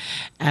children.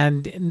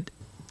 And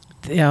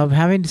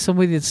having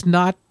somebody that's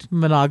not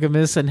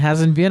monogamous and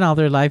hasn't been all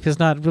their life is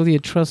not really a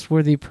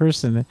trustworthy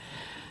person.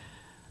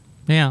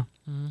 Yeah.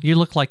 You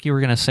look like you were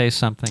going to say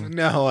something.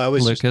 No, I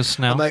was Lucas.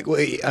 No, I'm like,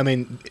 wait, I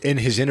mean, in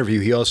his interview,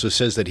 he also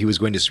says that he was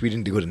going to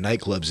Sweden to go to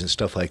nightclubs and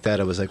stuff like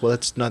that. I was like, well,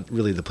 that's not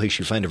really the place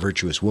you find a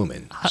virtuous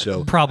woman.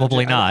 So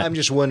probably not. I'm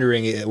just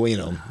wondering,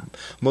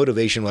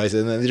 motivation-wise,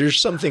 and there's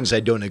some things I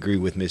don't agree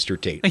with Mr.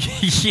 Tate.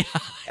 yeah,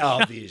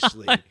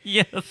 Obviously.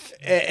 yes.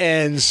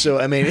 And so,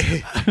 I mean,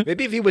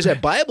 maybe if he was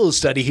at Bible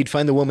study, he'd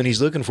find the woman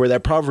he's looking for.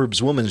 That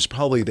Proverbs woman has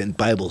probably been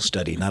Bible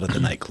study, not at the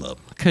nightclub.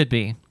 Could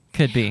be.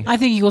 I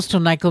think he goes to a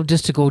nightclub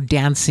just to go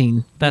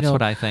dancing. That's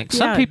what I think.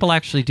 Some people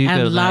actually do go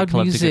to the loud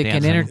nightclub music to go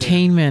and dancing.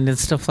 entertainment and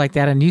stuff like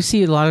that. And you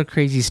see a lot of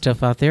crazy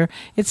stuff out there.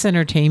 It's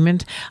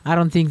entertainment. I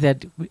don't think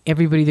that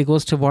everybody that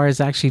goes to a bar is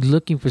actually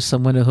looking for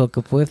someone to hook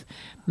up with.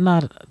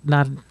 Not.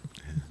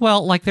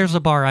 Well, like there's a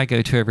bar I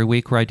go to every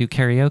week where I do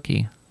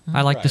karaoke.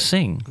 I like to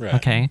sing. Right.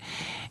 Okay,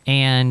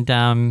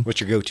 and What's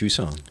your go-to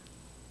song?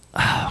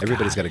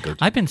 Everybody's got a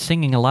go-to. I've been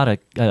singing a lot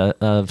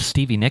of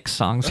Stevie Nicks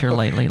songs here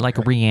lately, like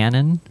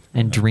Rhiannon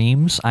and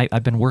Dreams.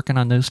 I've been working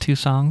on those two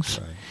songs.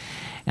 Right.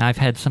 And I've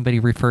had somebody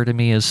refer to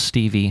me as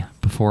Stevie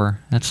before.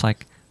 It's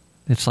like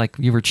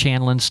you were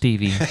channeling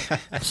Stevie.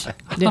 It's like,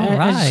 all And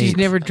right. she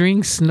never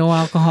drinks no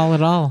alcohol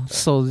at all,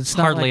 so it's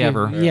not Hardly like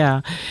ever. Yeah,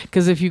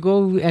 because if you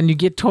go and you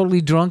get totally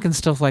drunk and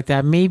stuff like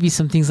that, maybe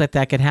some things like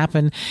that could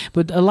happen.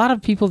 But a lot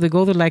of people that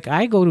go there, like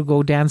I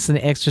go dance and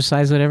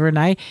exercise, whatever, and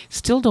I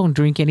still don't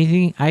drink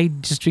anything. I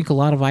just drink a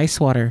lot of ice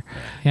water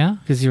Yeah,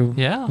 because you're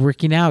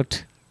working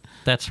out.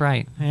 that's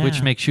right. Yeah.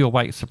 Which makes you a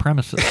white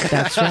supremacist.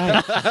 That's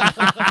right.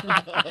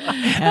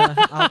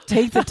 I'll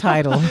take the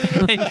title.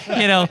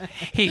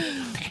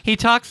 He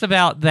talks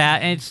about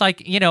that, and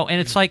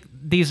it's like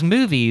these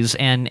movies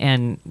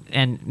and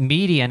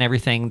media and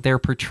everything, they're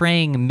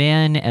portraying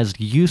men as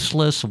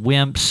useless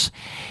wimps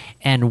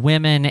and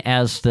women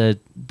as the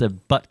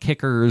butt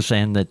kickers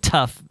and the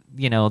tough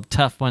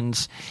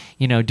ones,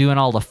 doing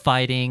all the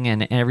fighting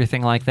and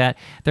everything like that.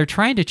 They're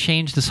trying to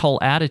change this whole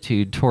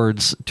attitude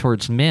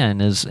towards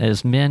men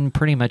as men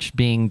pretty much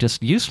being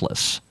just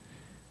useless.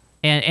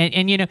 And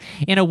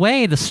in a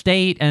way, the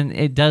state and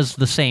it does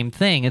the same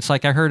thing. It's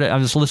like I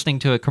was listening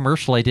to a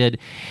commercial I did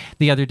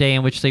the other day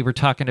in which they were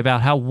talking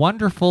about how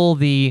wonderful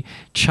the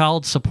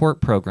child support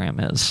program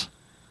is.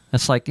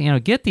 It's like,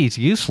 get these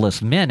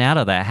useless men out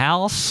of the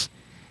house.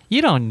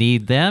 You don't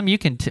need them. You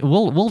can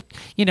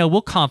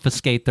we'll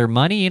confiscate their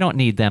money. You don't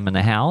need them in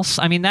the house.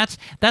 I mean, that's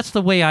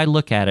the way I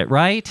look at it,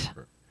 right?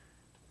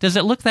 Does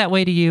it look that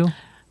way to you?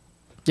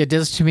 It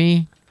does to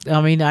me. I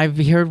mean, I've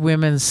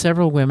heard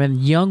several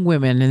women, young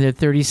women in their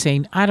 30s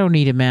saying, I don't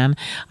need a man.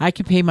 I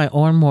can pay my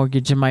own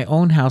mortgage in my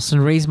own house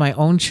and raise my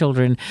own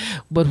children.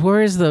 But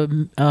where is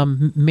the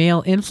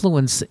male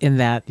influence in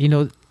that?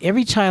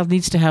 Every child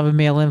needs to have a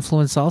male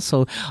influence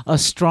also, a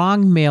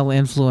strong male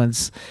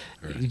influence.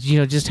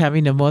 Just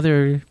having a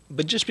mother.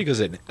 But just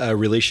because a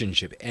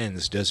relationship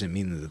ends doesn't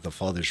mean that the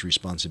father's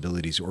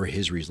responsibilities or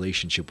his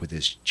relationship with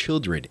his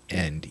children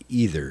end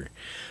either.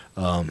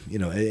 And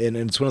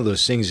it's one of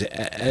those things.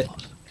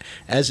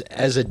 As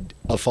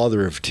a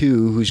father of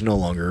two who's no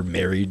longer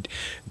married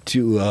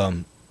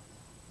to,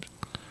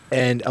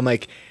 and I'm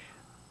like,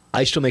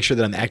 I still make sure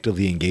that I'm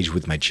actively engaged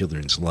with my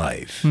children's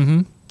life.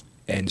 Mm-hmm.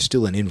 And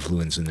still an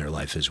influence in their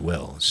life as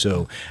well.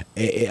 So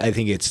I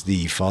think it's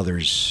the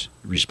father's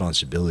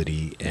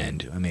responsibility,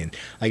 and I mean,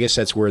 I guess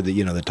that's where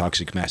the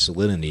toxic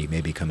masculinity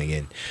may be coming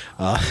in.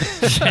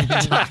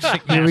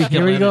 Here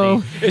we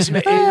go.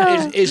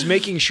 Is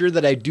making sure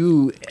that I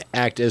do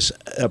act as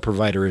a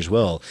provider as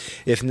well.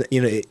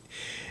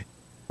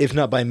 If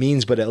not by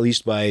means, but at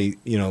least by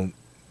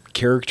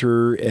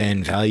character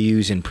and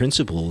values and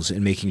principles,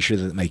 and making sure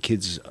that my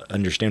kids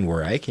understand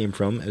where I came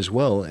from as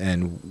well,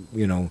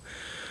 and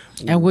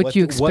and what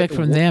you expect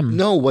from them.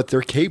 No, what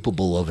they're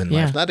capable of in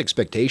Yeah. life, not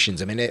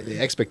expectations. I mean,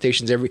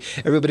 expectations.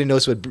 Everybody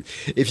knows what.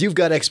 If you've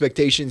got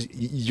expectations,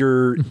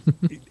 you're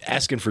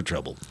asking for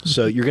trouble.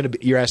 So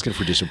you're asking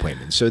for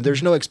disappointment. So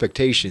there's no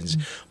expectations,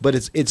 but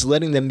it's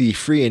letting them be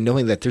free and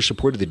knowing that they're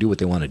supported to do what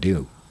they want to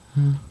do.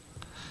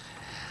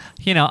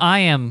 I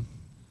am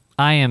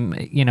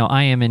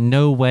in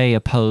no way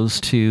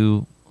opposed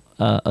to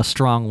a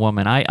strong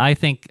woman. I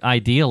think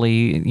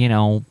ideally,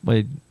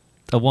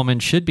 a woman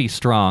should be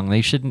strong.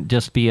 They shouldn't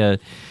just be a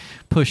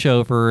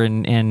pushover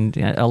and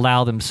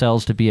allow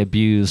themselves to be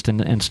abused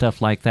and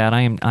stuff like that.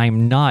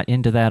 I'm not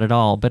into that at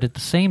all. But at the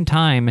same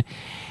time,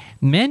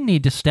 men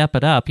need to step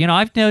it up.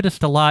 I've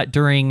noticed a lot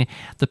during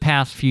the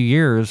past few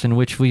years in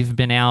which we've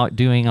been out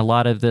doing a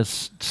lot of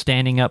this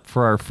standing up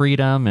for our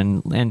freedom,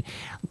 and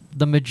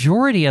the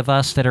majority of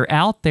us that are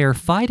out there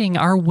fighting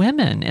are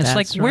women. It's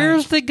That's like,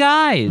 where's the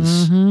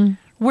guys? Mm-hmm.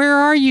 Where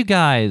are you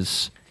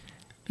guys?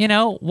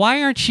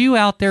 Why aren't you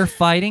out there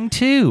fighting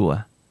too?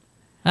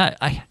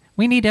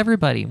 We need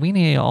everybody. We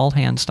need all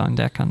hands on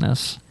deck on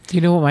this.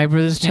 You know what my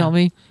brothers tell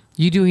me?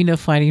 You do enough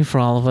fighting for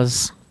all of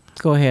us.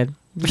 Go ahead.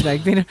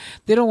 Like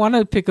they don't want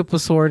to pick up a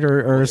sword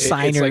or a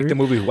sign. It's like the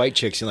movie White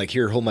Chicks, and like,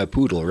 here, hold my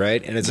poodle,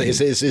 right? And is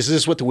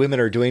this what the women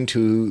are doing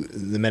to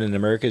the men in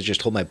America? Is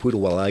just hold my poodle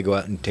while I go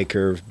out and take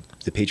care of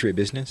the patriot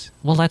business?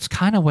 Well, that's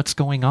kind of what's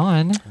going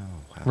on,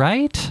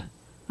 right?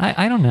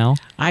 I don't know.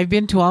 I've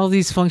been to all of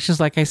these functions.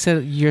 Like I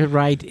said, you're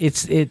right.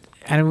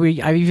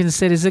 I've even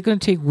said, is it going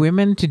to take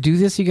women to do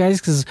this, you guys?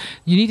 Because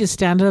you need to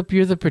stand up.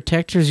 You're the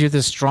protectors. You're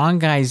the strong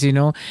guys, you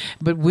know.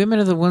 But women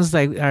are the ones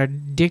that are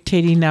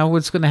dictating now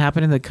what's going to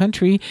happen in the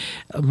country.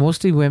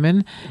 Mostly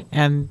women.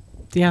 And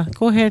yeah,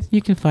 go ahead.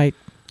 You can fight.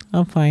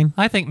 I'm fine.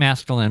 I think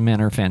masculine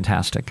men are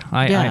fantastic.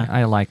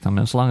 I like them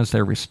as long as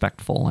they're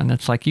respectful. And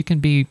it's like you can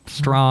be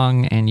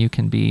strong and you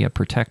can be a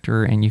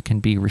protector and you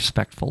can be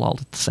respectful all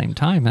at the same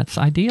time. That's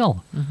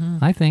ideal,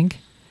 I think.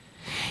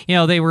 You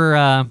know, they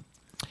were,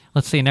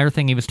 let's see, another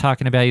thing he was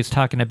talking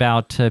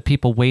about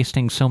people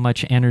wasting so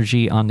much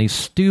energy on these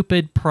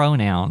stupid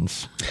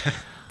pronouns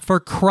for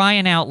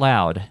crying out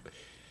loud.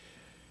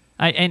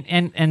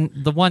 And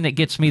the one that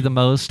gets me the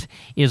most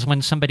is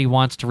when somebody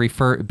wants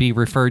to be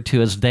referred to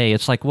as they.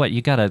 It's like, what,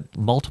 you got a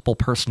multiple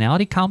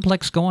personality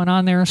complex going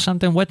on there or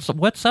something?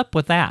 What's up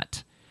with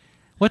that?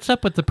 What's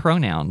up with the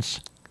pronouns?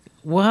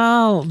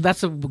 Well,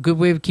 that's a good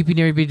way of keeping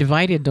everybody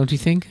divided, don't you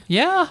think?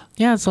 Yeah.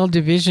 Yeah, it's all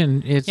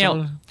division.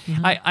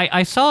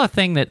 I saw a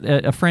thing that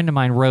a friend of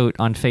mine wrote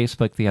on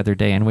Facebook the other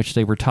day in which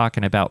they were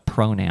talking about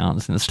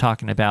pronouns, and it's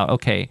talking about,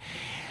 okay,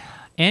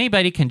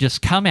 anybody can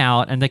just come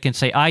out and they can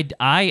say, I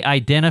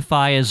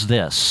identify as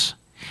this,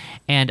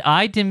 and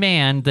I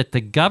demand that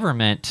the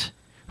government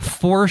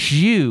force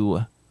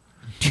you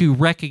to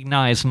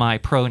recognize my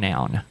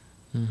pronoun.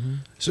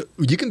 So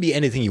you can be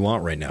anything you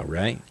want right now,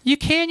 right? You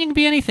can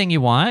be anything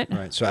you want. All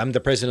right. So I'm the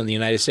president of the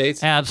United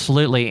States?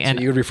 Absolutely. And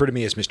so you would refer to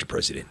me as Mr.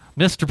 President.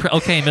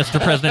 Okay, Mr.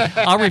 President.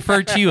 I'll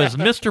refer to you as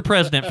Mr.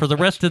 President for the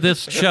rest of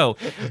this show.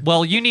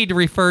 Well, you need to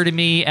refer to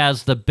me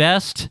as the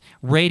best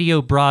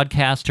radio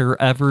broadcaster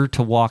ever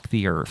to walk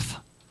the earth.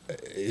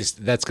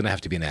 That's going to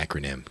have to be an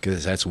acronym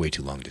because that's way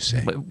too long to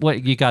say.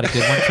 What, you got a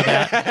good one for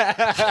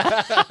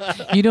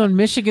that? You know, in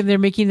Michigan, they're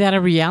making that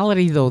a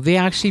reality, though. They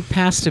actually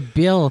passed a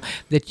bill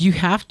that you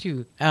have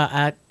to,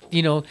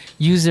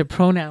 use their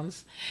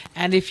pronouns.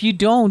 And if you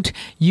don't,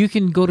 you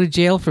can go to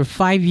jail for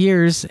 5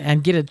 years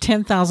and get a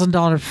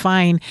 $10,000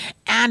 fine,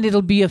 and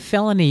it'll be a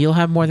felony. You'll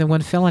have more than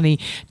one felony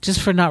just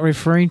for not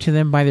referring to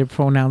them by their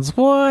pronouns.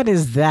 What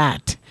is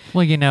that?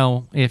 Well, you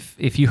know,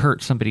 if you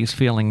hurt somebody's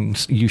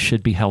feelings, you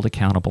should be held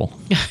accountable.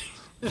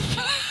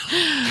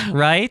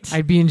 Right?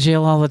 I'd be in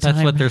jail all the time.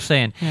 That's what they're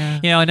saying. Yeah.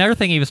 You know, another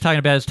thing he was talking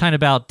about is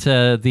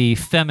the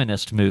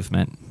feminist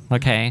movement,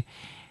 okay?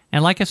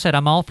 And like I said,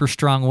 I'm all for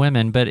strong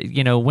women, but,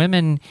 you know,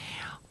 women...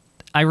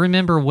 I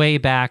remember way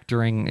back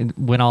during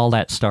when all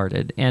that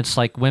started, and it's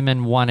like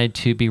women wanted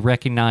to be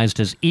recognized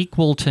as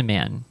equal to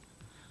men.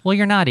 Well,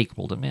 you're not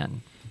equal to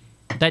men.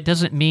 That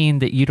doesn't mean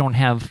that you don't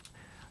have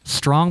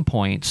strong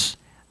points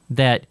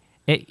the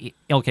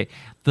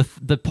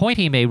point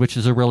he made, which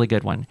is a really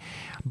good one,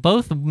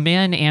 both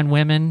men and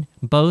women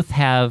both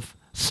have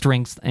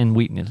strengths and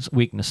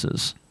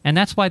weaknesses, and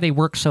that's why they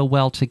work so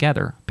well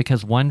together,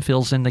 because one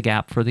fills in the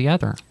gap for the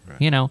other.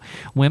 Right. You know,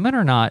 women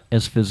are not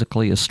as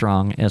physically as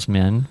strong as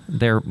men.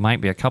 There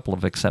might be a couple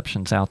of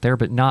exceptions out there,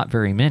 but not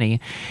very many.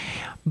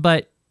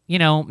 But, you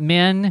know,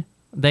 men,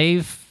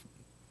 they've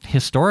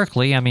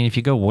historically, I mean, if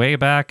you go way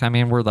back, I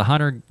mean, we're the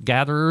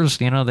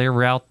hunter-gatherers, you know, they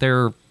were out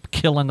there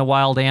killing the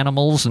wild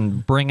animals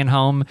and bringing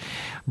home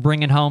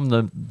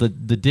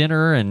the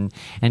dinner and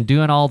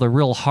doing all the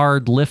real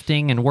hard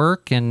lifting and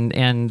work, and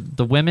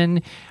the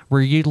women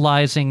were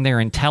utilizing their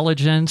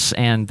intelligence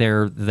and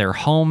their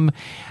home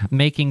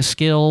making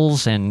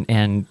skills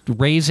and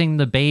raising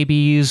the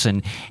babies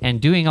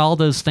and doing all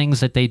those things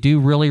that they do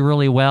really,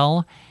 really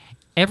well.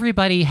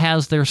 Everybody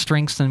has their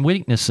strengths and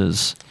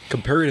weaknesses.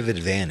 Comparative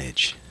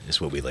advantage is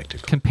what we like to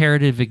call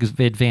comparative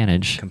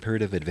advantage.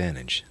 Comparative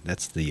advantage.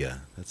 That's the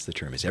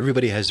term. Is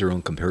everybody has their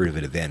own comparative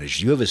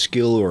advantage. You have a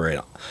skill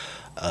or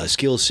a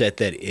skill set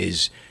that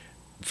is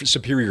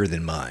superior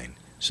than mine.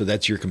 So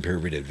that's your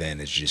comparative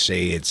advantage. You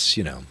say it's,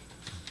 you know,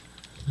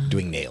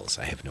 doing nails.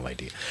 I have no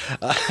idea.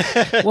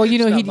 Well, you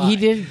know,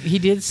 he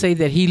did say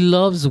that he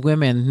loves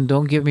women.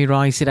 Don't get me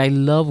wrong. He said, I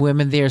love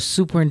women. They are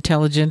super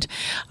intelligent.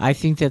 I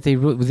think that they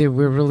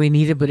were really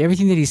needed. But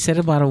everything that he said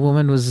about a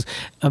woman was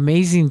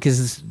amazing,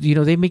 because, you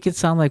know, they make it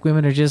sound like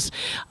women are just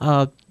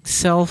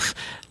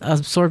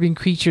self-absorbing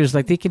creatures.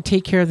 Like, they can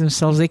take care of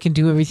themselves. They can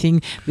do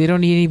everything. They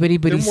don't need anybody.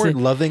 But they're more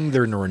loving.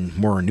 They're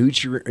more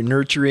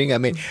nurturing. I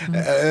mean,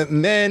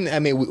 men, I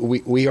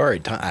mean, we are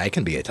at times. I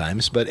can be at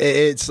times. But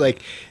it's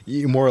like,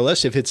 more or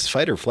less, if it's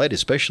fight or flight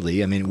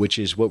especially, I mean, which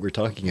is what we're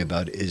talking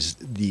about, is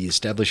the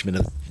establishment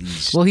of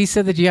these... Well, he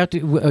said that you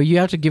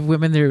have to give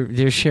women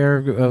their share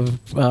of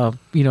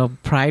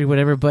pride,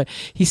 whatever. But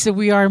he said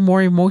we are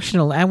more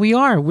emotional, and we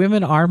are.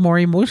 Women are more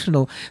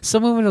emotional.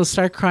 Some women will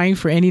start crying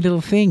for any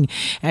little thing,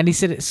 and he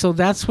said so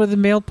that's where the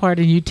male part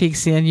in you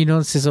takes in,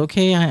 and says,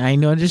 okay, I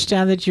know,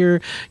 understand that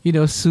you're,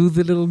 soothe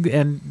the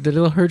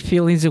little hurt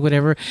feelings or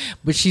whatever,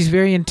 but she's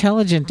very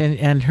intelligent,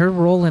 and her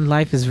role in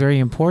life is very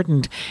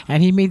important,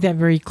 and he made that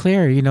very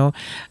clear.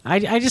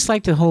 I just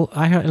liked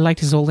I liked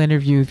his whole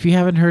interview. If you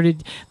haven't heard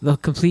it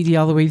completely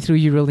all the way through,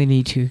 you really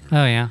need to.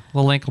 Oh yeah,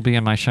 the link will be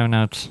in my show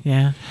notes.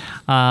 Yeah.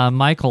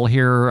 Michael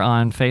here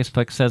on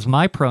Facebook says,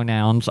 my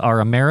pronouns are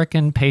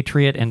American,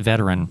 Patriot, and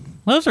Veteran.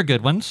 Those are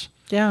good ones.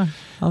 Yeah.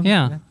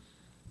 Yeah.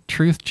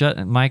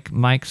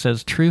 Mike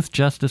says, truth,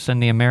 justice,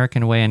 and the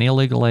American way, an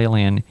illegal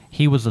alien.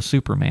 He was a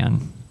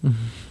Superman.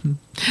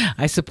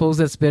 I suppose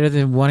that's better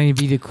than wanting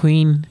to be the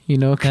queen,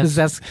 because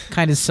that's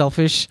kind of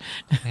selfish.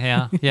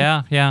 Yeah.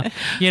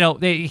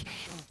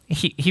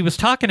 He was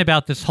talking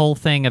about this whole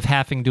thing of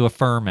having to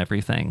affirm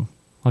everything.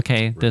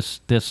 Okay, right.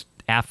 This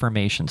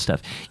affirmation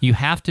stuff. You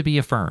have to be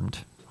affirmed.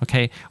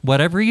 Okay,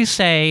 whatever you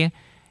say,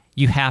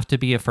 you have to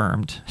be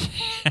affirmed.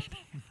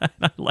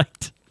 I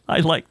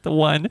liked the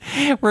one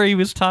where he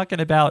was talking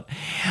about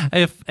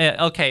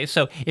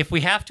so if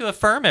we have to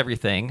affirm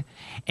everything,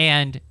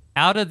 and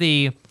out of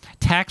the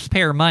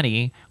taxpayer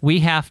money, we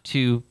have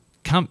to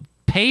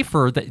pay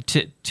for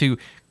to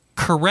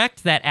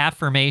correct that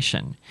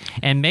affirmation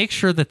and make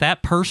sure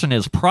that person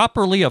is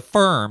properly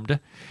affirmed.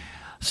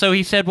 So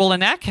he said, well, in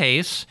that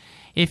case,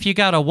 if you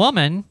got a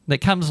woman that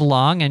comes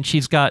along and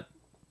she's got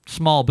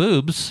small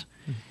boobs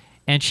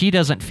and she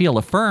doesn't feel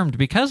affirmed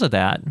because of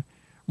that,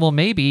 well,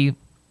 maybe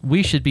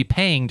we should be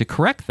paying to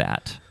correct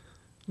that.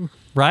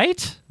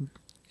 Right?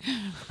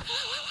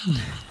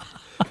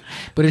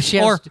 But if she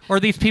has or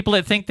these people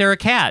that think they're a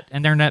cat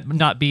and they're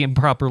not being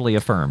properly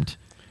affirmed.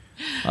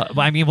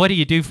 What do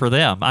you do for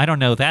them? I don't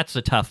know. That's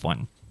a tough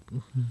one.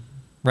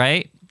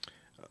 Right?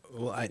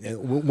 Well,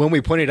 when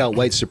we pointed out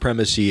white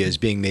supremacy as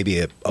being maybe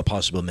a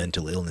possible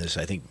mental illness,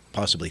 I think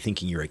possibly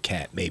thinking you're a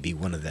cat may be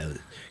one of the...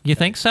 You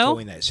think so?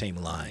 Throwing that same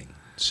line.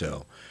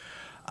 So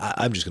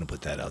I'm just going to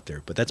put that out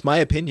there. But that's my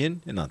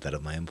opinion and not that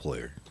of my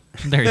employer.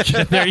 There you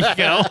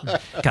go.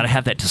 Got to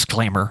have that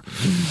disclaimer.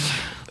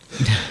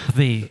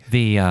 The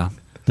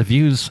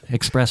views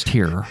expressed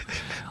here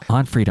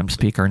on Freedom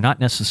Speak are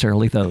not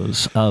necessarily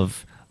those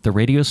of the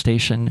radio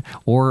station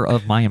or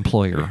of my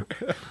employer.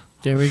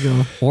 There we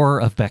go. Or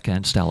of Becca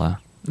and Stella.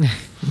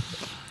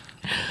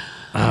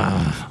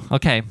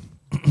 Okay.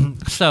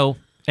 So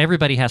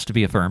everybody has to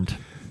be affirmed.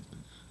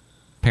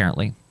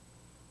 Apparently.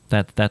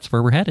 That's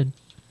where we're headed.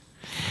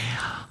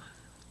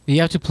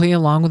 You have to play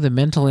along with the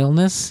mental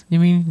illness? You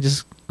mean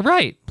just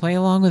right? Play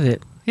along with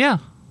it. Yeah.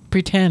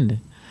 Pretend.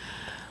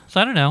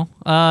 So I don't know.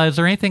 Is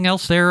there anything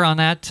else there on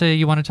that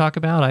you want to talk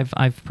about?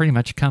 I've pretty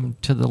much come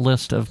to the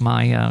list of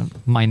my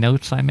my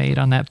notes I made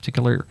on that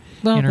particular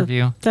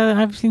interview.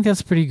 I think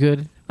that's pretty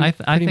good. I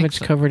pretty much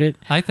so. Covered it.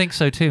 I think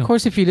so too. Of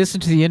course, if you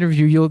listen to the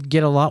interview, you'll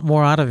get a lot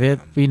more out of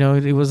it.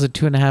 It was a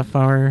 2.5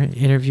 hour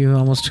interview,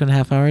 almost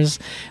 2.5 hours,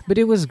 but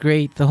it was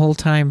great the whole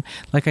time.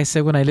 Like I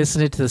said, when I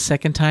listened to it the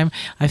second time,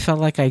 I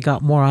felt like I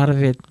got more out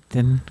of it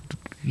than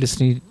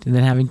listening and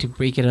then having to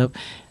break it up.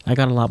 I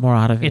got a lot more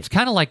out of it. It's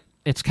kind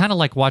of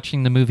like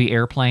watching the movie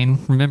Airplane.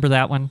 Remember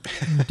that one?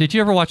 Did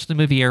you ever watch the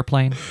movie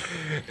Airplane?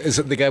 Is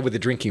it the guy with the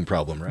drinking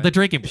problem, right? The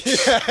drinking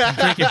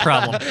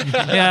problem.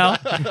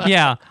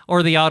 Yeah.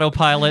 Or the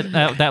autopilot.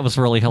 That was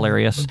really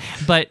hilarious.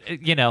 But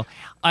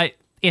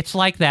it's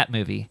like that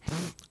movie.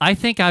 I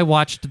think I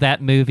watched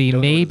that movie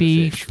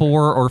maybe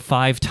 4 or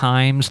 5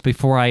 times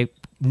before I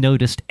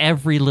noticed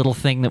every little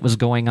thing that was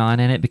going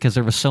on in it, because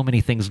there were so many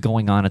things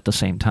going on at the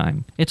same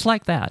time. It's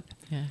like that.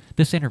 Yeah.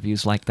 This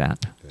interview's like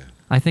that. Yeah.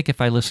 I think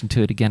if I listened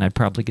to it again, I'd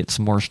probably get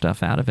some more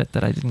stuff out of it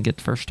that I didn't get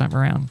the first time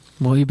around.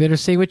 Well, you better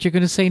say what you're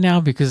going to say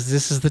now, because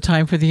this is the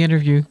time for the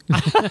interview.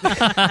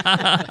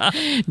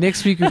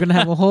 Next week, we're going to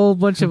have a whole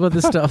bunch of other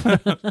stuff.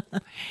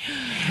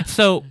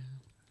 So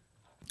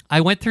I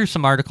went through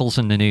some articles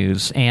in the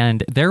news,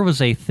 and there was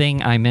a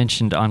thing I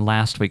mentioned on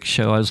last week's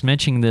show. I was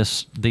mentioning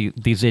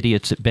these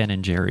idiots at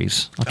Ben &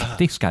 Jerry's. Okay,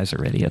 these guys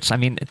are idiots. I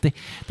mean,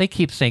 they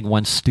keep saying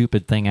one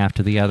stupid thing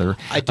after the other.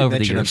 I did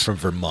mention I'm from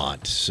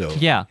Vermont, so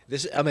yeah.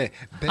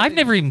 I've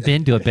never even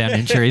been to a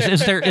Ben & Jerry's.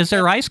 Is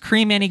their ice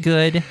cream any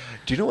good?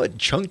 Do you know what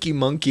Chunky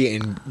Monkey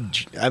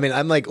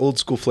I'm like old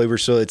school flavor,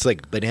 so it's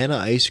like banana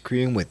ice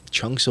cream with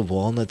chunks of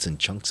walnuts and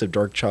chunks of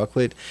dark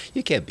chocolate.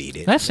 You can't beat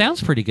it. That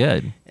sounds pretty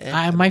good.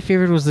 My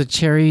favorite was the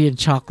cherry and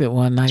chocolate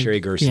one. Cherry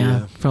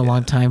Garcia. For a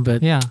long time,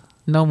 but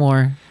no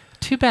more.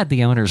 Too bad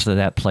the owners of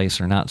that place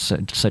are not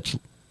such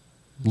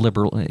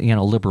liberal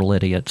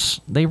idiots.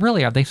 They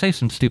really are. They say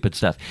some stupid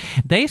stuff.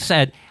 They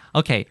said,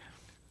 okay,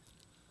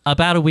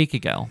 about a week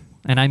ago,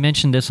 and I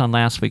mentioned this on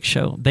last week's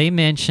show, they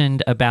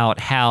mentioned about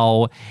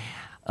how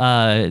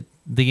the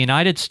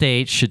United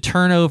States should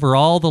turn over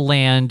all the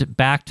land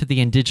back to the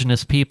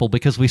indigenous people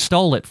because we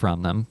stole it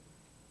from them.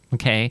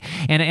 Okay?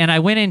 And I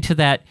went into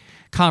that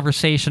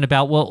conversation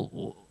about,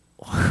 well,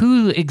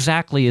 who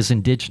exactly is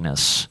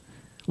indigenous?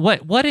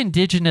 What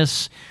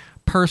indigenous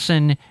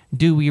person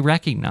do we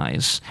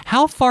recognize?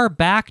 How far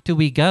back do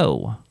we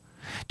go?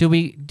 Do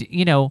we,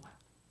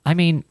 I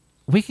mean,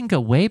 we can go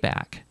way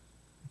back.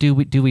 Do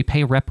we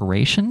pay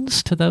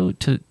reparations to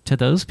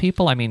those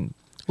people? I mean,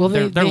 well,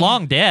 they're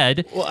long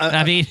dead. Well,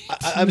 I mean,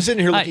 I'm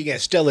sitting here looking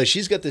at Stella.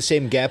 She's got the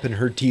same gap in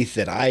her teeth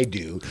that I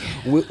do,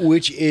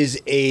 which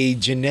is a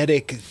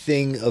genetic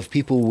thing of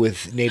people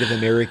with Native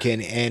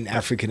American and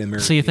African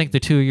American. So you think the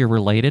two of you are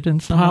related in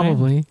some way?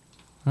 Probably.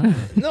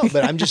 No,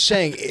 but I'm just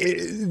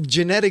saying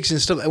genetics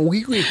and stuff.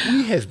 We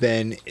have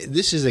been.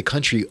 This is a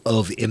country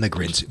of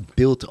immigrants,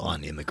 built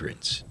on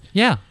immigrants.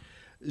 Yeah.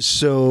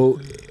 So,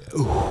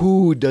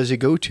 who does it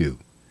go to?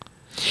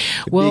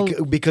 Well,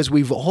 because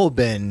we've all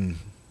been.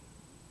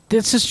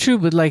 This is true,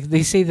 but like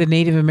they say, the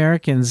Native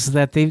Americans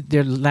that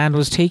their land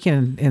was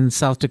taken in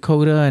South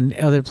Dakota and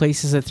other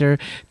places that they're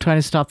trying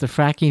to stop the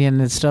fracking in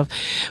and stuff,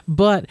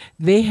 but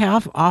they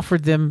have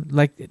offered them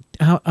like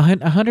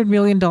 $100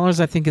 million,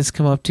 I think it's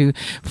come up to,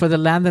 for the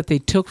land that they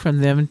took from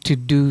them to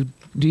do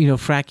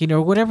fracking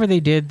or whatever they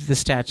did, the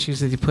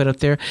statues that they put up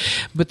there,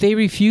 but they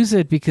refuse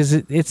it because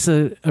it's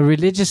a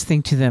religious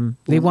thing to them.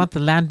 They want the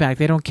land back.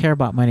 They don't care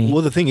about money.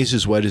 Well, the thing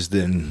is why does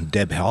then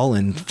Deb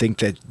Haaland think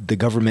that the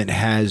government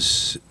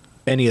has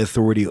any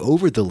authority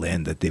over the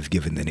land that they've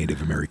given the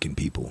Native American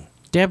people?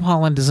 Deb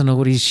Haaland doesn't know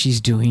what she's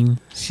doing.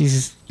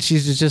 She's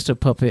just a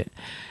puppet.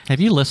 Have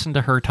you listened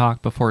to her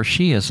talk before?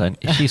 She's an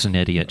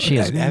idiot. She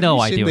has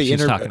no idea what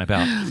she's talking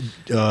about.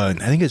 I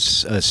think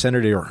it's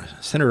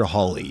Senator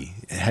Hawley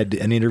had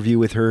an interview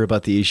with her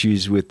about the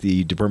issues with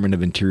the Department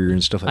of Interior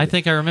and stuff like that. I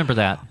think I remember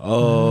that.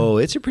 Oh,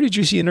 it's a pretty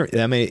juicy interview.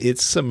 I mean,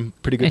 it's some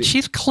pretty good. And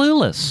she's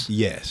clueless.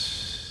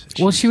 Yes.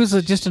 Well, she was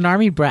just an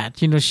army brat.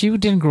 She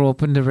didn't grow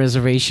up in the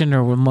reservation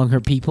or among her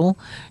people.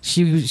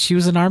 She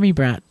was an army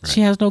brat. Right.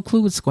 She has no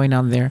clue what's going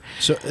on there.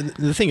 So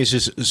the thing is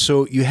just,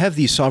 so you have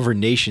these sovereign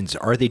nations.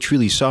 Are they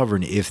truly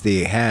sovereign if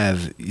they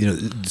have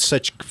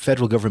such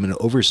federal government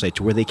oversight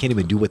to where they can't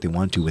even do what they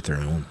want to with their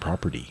own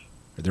property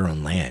or their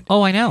own land?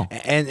 Oh, I know.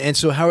 And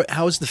so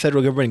how is the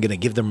federal government going to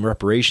give them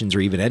reparations or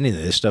even any of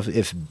this stuff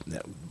if,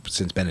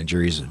 since Ben and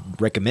Jerry's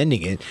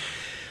recommending it,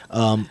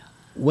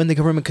 when the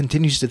government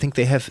continues to think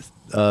they have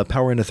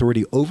power and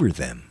authority over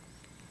them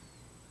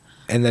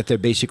and that they're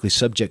basically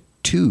subject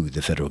to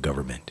the federal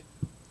government?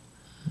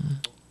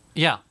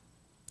 Yeah,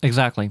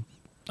 exactly.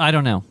 I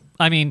don't know.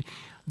 I mean,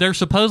 they're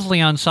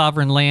supposedly on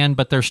sovereign land,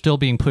 but they're still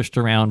being pushed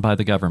around by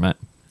the government.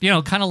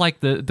 Kind of like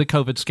the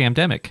COVID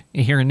scamdemic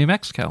here in New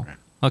Mexico,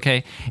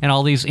 okay? And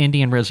all these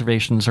Indian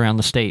reservations around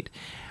the state.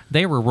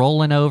 They were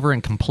rolling over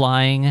and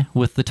complying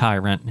with the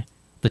tyrant,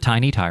 the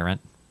tiny tyrant,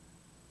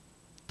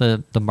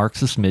 the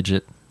Marxist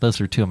midget. Those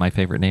are two of my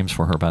favorite names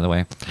for her, by the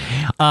way.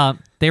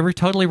 They were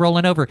totally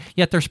rolling over,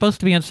 yet they're supposed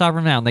to be on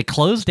sovereign land. They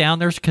closed down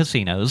their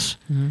casinos.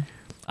 Mm-hmm.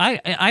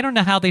 I don't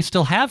know how they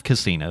still have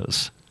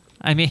casinos.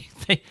 I mean,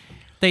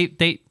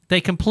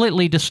 they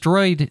completely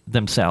destroyed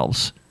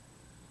themselves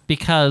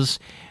because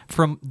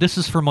this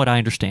is from what I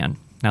understand.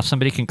 Now,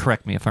 somebody can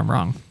correct me if I'm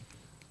wrong.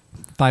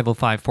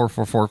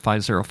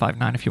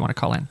 505-444-5059 if you want to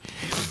call in.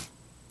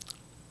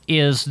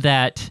 Is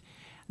that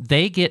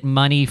they get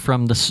money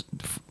from the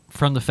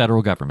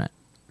federal government,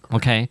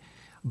 okay?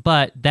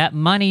 But that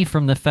money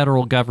from the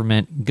federal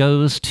government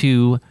goes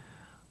to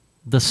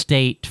the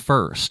state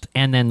first,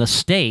 and then the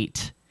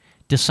state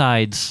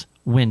decides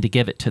when to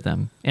give it to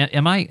them.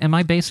 Am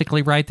I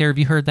basically right there? Have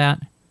you heard that?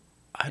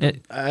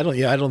 I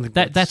don't think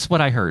that's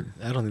what I heard.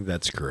 I don't think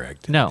that's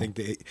correct. No.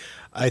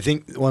 I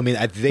think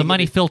the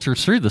money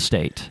filters through the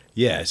state.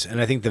 Yes, and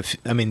I think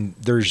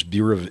there's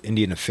Bureau of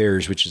Indian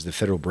Affairs, which is the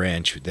federal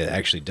branch that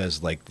actually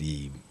does like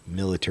the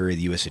military,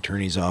 the U.S.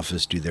 Attorney's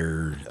Office do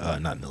their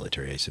not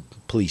military. I said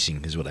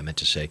policing is what I meant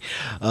to say.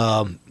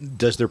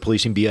 Does their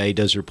policing? BIA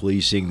does their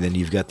policing. Then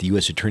you've got the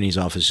U.S. Attorney's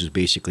Office, who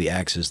basically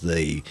acts as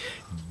the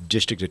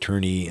district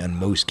attorney on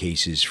most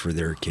cases for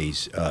their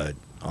case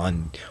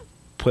on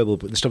Pueblo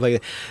and stuff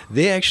like that.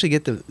 They actually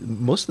get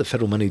most of the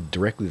federal money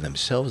directly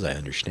themselves. I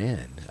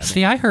understand.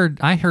 I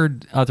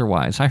heard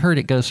otherwise. I heard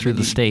it goes through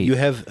the state. You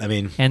have,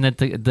 and that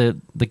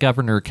the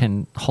governor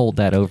can hold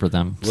that over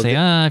them.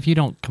 Well, if you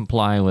don't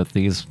comply with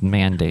these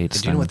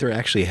mandates. Do you know what? They're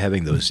actually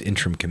having those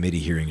interim committee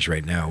hearings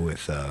right now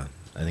with I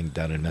think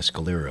down in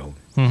Mescalero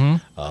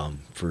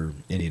for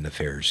Indian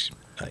Affairs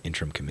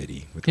interim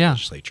committee with the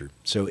legislature.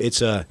 So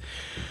it's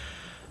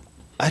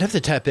I'd have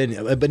to tap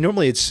in, but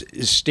normally it's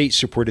a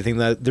state-supported thing.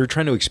 That they're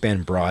trying to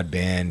expand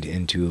broadband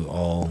into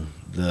all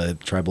the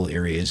tribal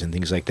areas and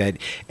things like that.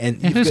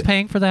 And who's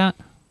paying for that?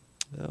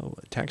 Oh,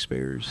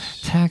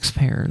 taxpayers.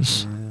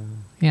 Taxpayers.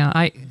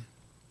 Yeah,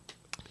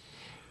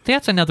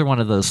 that's another one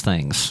of those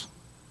things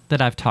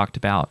that I've talked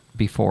about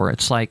before.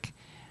 It's like,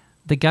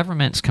 the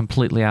government's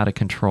completely out of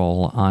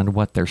control on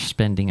what they're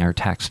spending our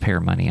taxpayer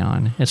money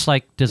on. It's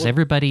like, does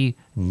everybody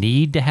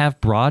need to have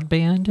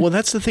broadband? Well,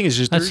 that's the thing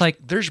is That's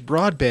there's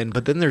broadband,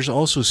 but then there's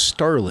also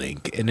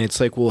Starlink. And it's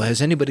like, well,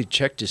 has anybody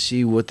checked to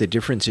see what the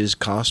difference is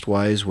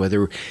cost-wise,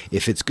 whether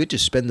if it's good to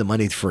spend the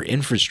money for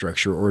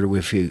infrastructure or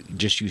if you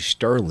just use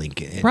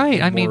Starlink?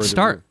 Right. I mean,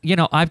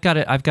 I've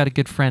got a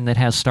good friend that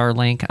has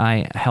Starlink.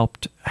 I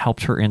helped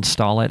her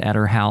install it at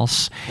her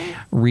house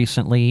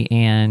recently,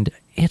 and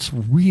it's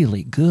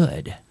really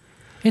good.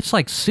 It's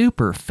like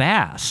super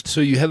fast.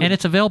 So you have, and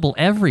it's available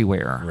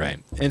everywhere. Right.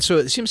 And so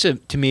it seems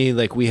to me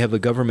like we have a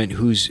government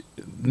who's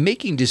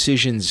making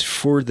decisions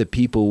for the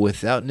people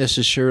without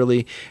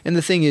necessarily. And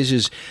the thing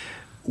is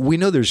we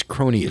know there's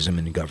cronyism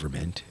in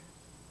government,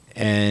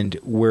 and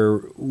where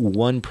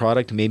one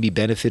product maybe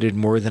benefited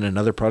more than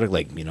another product,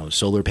 like,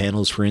 solar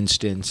panels, for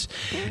instance,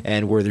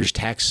 and where there's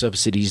tax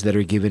subsidies that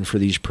are given for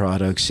these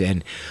products.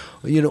 And,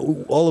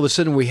 all of a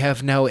sudden we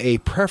have now a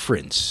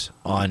preference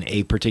on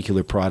a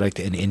particular product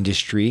and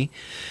industry,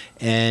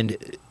 and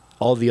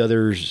all the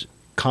others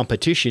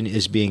competition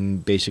is being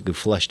basically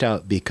flushed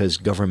out because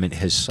government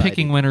has sided.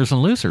 Picking winners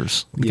and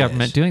losers. The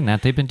government doing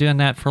that. They've been doing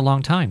that for a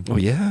long time. Oh,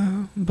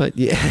 yeah. But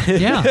yeah.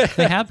 Yeah,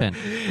 they have been.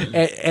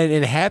 And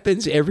it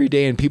happens every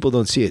day and people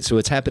don't see it. So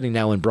it's happening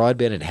now in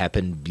broadband. It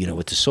happened,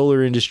 with the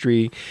solar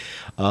industry.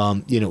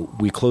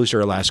 We closed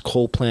our last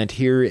coal plant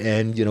here,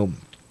 and,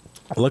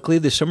 luckily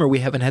this summer we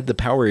haven't had the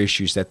power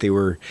issues that they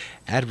were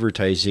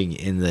advertising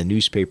in the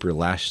newspaper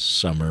last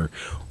summer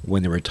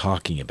when they were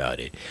talking about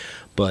it.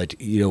 But,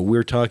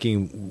 we're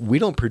talking, we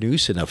don't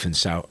produce enough in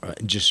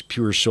just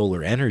pure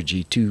solar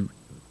energy to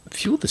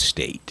fuel the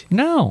state.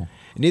 No.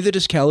 Neither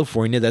does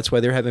California. That's why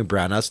they're having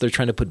brownouts. They're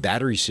trying to put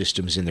battery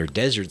systems in their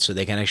deserts so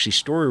they can actually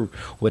store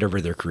whatever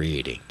they're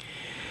creating.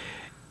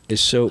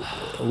 So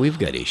we've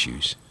got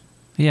issues.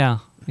 Yeah.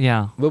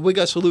 But we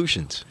got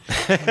solutions.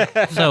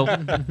 So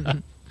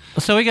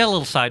we got a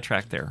little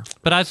sidetracked there.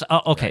 But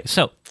okay,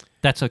 so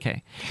that's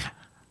okay.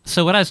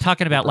 So what I was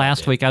talking about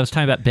last week, I was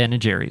talking about Ben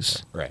and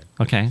Jerry's. Right.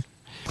 Okay.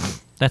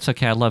 That's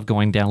okay. I love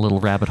going down little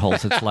rabbit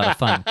holes. It's a lot of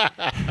fun.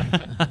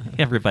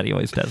 Everybody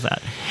always does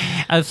that.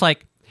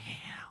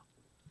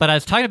 But I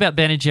was talking about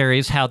Ben and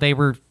Jerry's, how they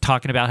were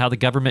talking about how the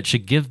government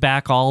should give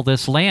back all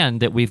this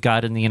land that we've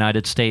got in the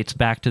United States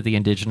back to the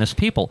indigenous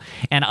people.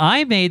 And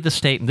I made the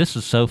statement, this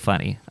is so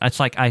funny. It's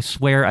like, I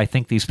swear I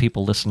think these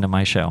people listen to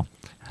my show.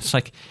 It's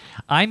like,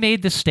 I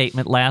made the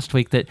statement last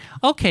week that,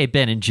 okay,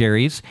 Ben and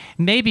Jerry's,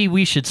 maybe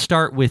we should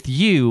start with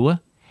you.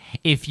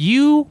 If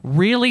you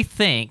really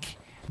think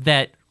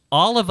that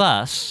all of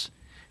us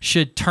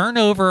should turn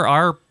over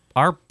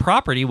our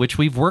property, which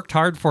we've worked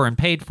hard for and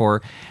paid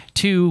for,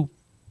 to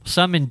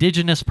some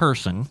indigenous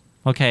person,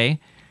 okay,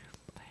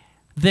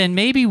 then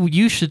maybe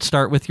you should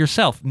start with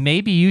yourself.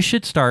 Maybe you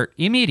should start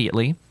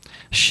immediately,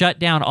 shut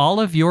down all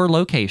of your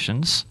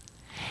locations,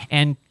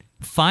 and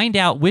find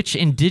out which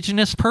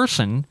indigenous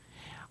person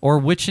or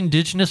which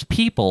indigenous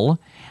people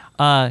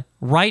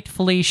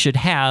rightfully should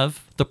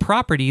have the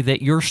property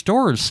that your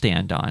stores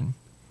stand on.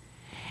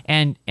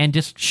 And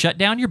just shut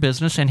down your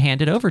business and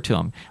hand it over to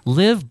them.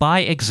 Live by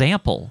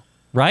example,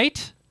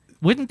 right?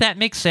 Wouldn't that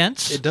make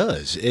sense? It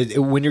does.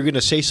 When you're going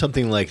to say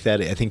something like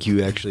that, I think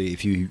you actually,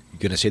 if you're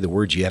going to say the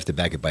words, you have to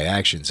back it by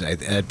actions.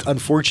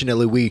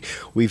 Unfortunately,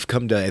 we've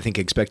come to, I think,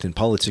 expect in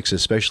politics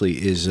especially,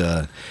 is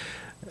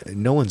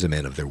no one's a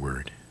man of their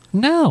word.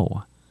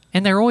 No.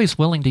 And they're always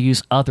willing to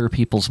use other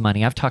people's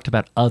money. I've talked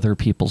about other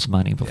people's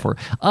money before.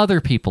 Yeah. Other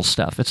people's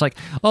stuff. It's like,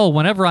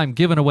 whenever I'm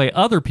giving away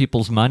other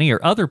people's money or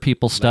other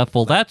people's stuff,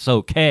 that's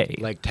okay.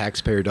 Like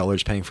taxpayer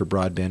dollars paying for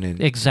broadband.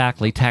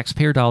 Exactly.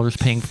 Taxpayer dollars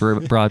paying for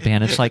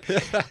broadband. It's like,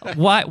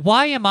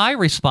 why am I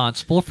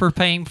responsible for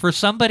paying for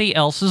somebody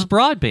else's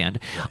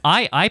broadband?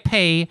 Right. I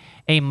pay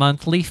a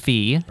monthly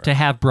fee to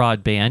have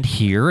broadband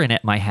here and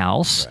at my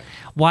house. Right.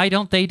 Why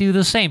don't they do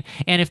the same?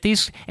 And if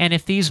these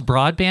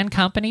broadband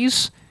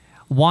companies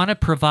want to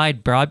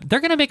provide they're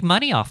going to make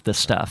money off this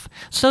stuff.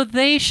 So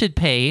they should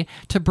pay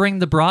to bring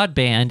the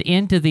broadband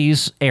into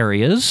these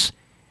areas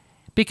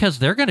because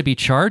they're going to be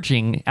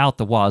charging out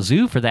the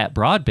wazoo for that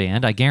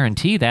broadband. I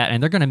guarantee that.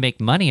 And they're going to make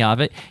money off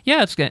it.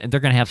 Yeah, they're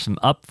going to have some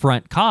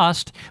upfront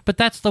cost, but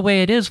that's the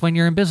way it is when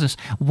you're in business.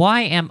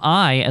 Why am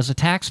I, as a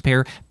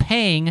taxpayer,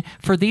 paying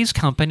for these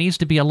companies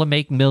to be able to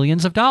make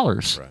millions of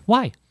dollars? Right.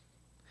 Why?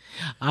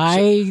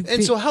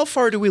 So how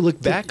far do we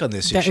look back on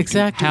this issue?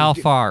 Exactly. How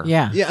far?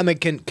 Yeah. I mean,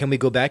 can we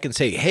go back and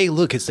say, hey,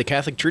 look, it's the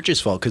Catholic Church's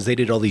fault because they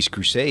did all these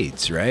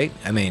crusades, right?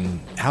 I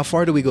mean, how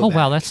far do we go back? Oh,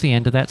 wow, that's the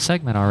end of that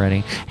segment already.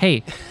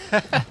 Hey,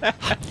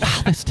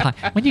 this time,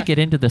 when you get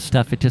into this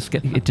stuff, it just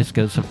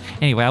goes.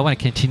 Anyway, I want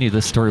to continue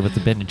this story with the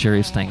Ben and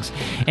Jerry's things.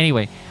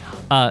 Anyway,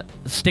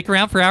 stick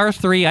around for Hour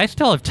 3. I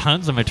still have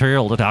tons of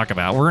material to talk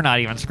about. We're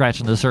not even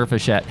scratching the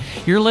surface yet.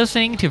 You're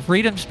listening to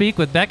Freedom Speak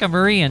with Becca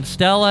Murray and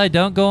Stella.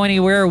 Don't go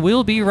anywhere.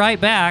 We'll be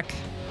right back.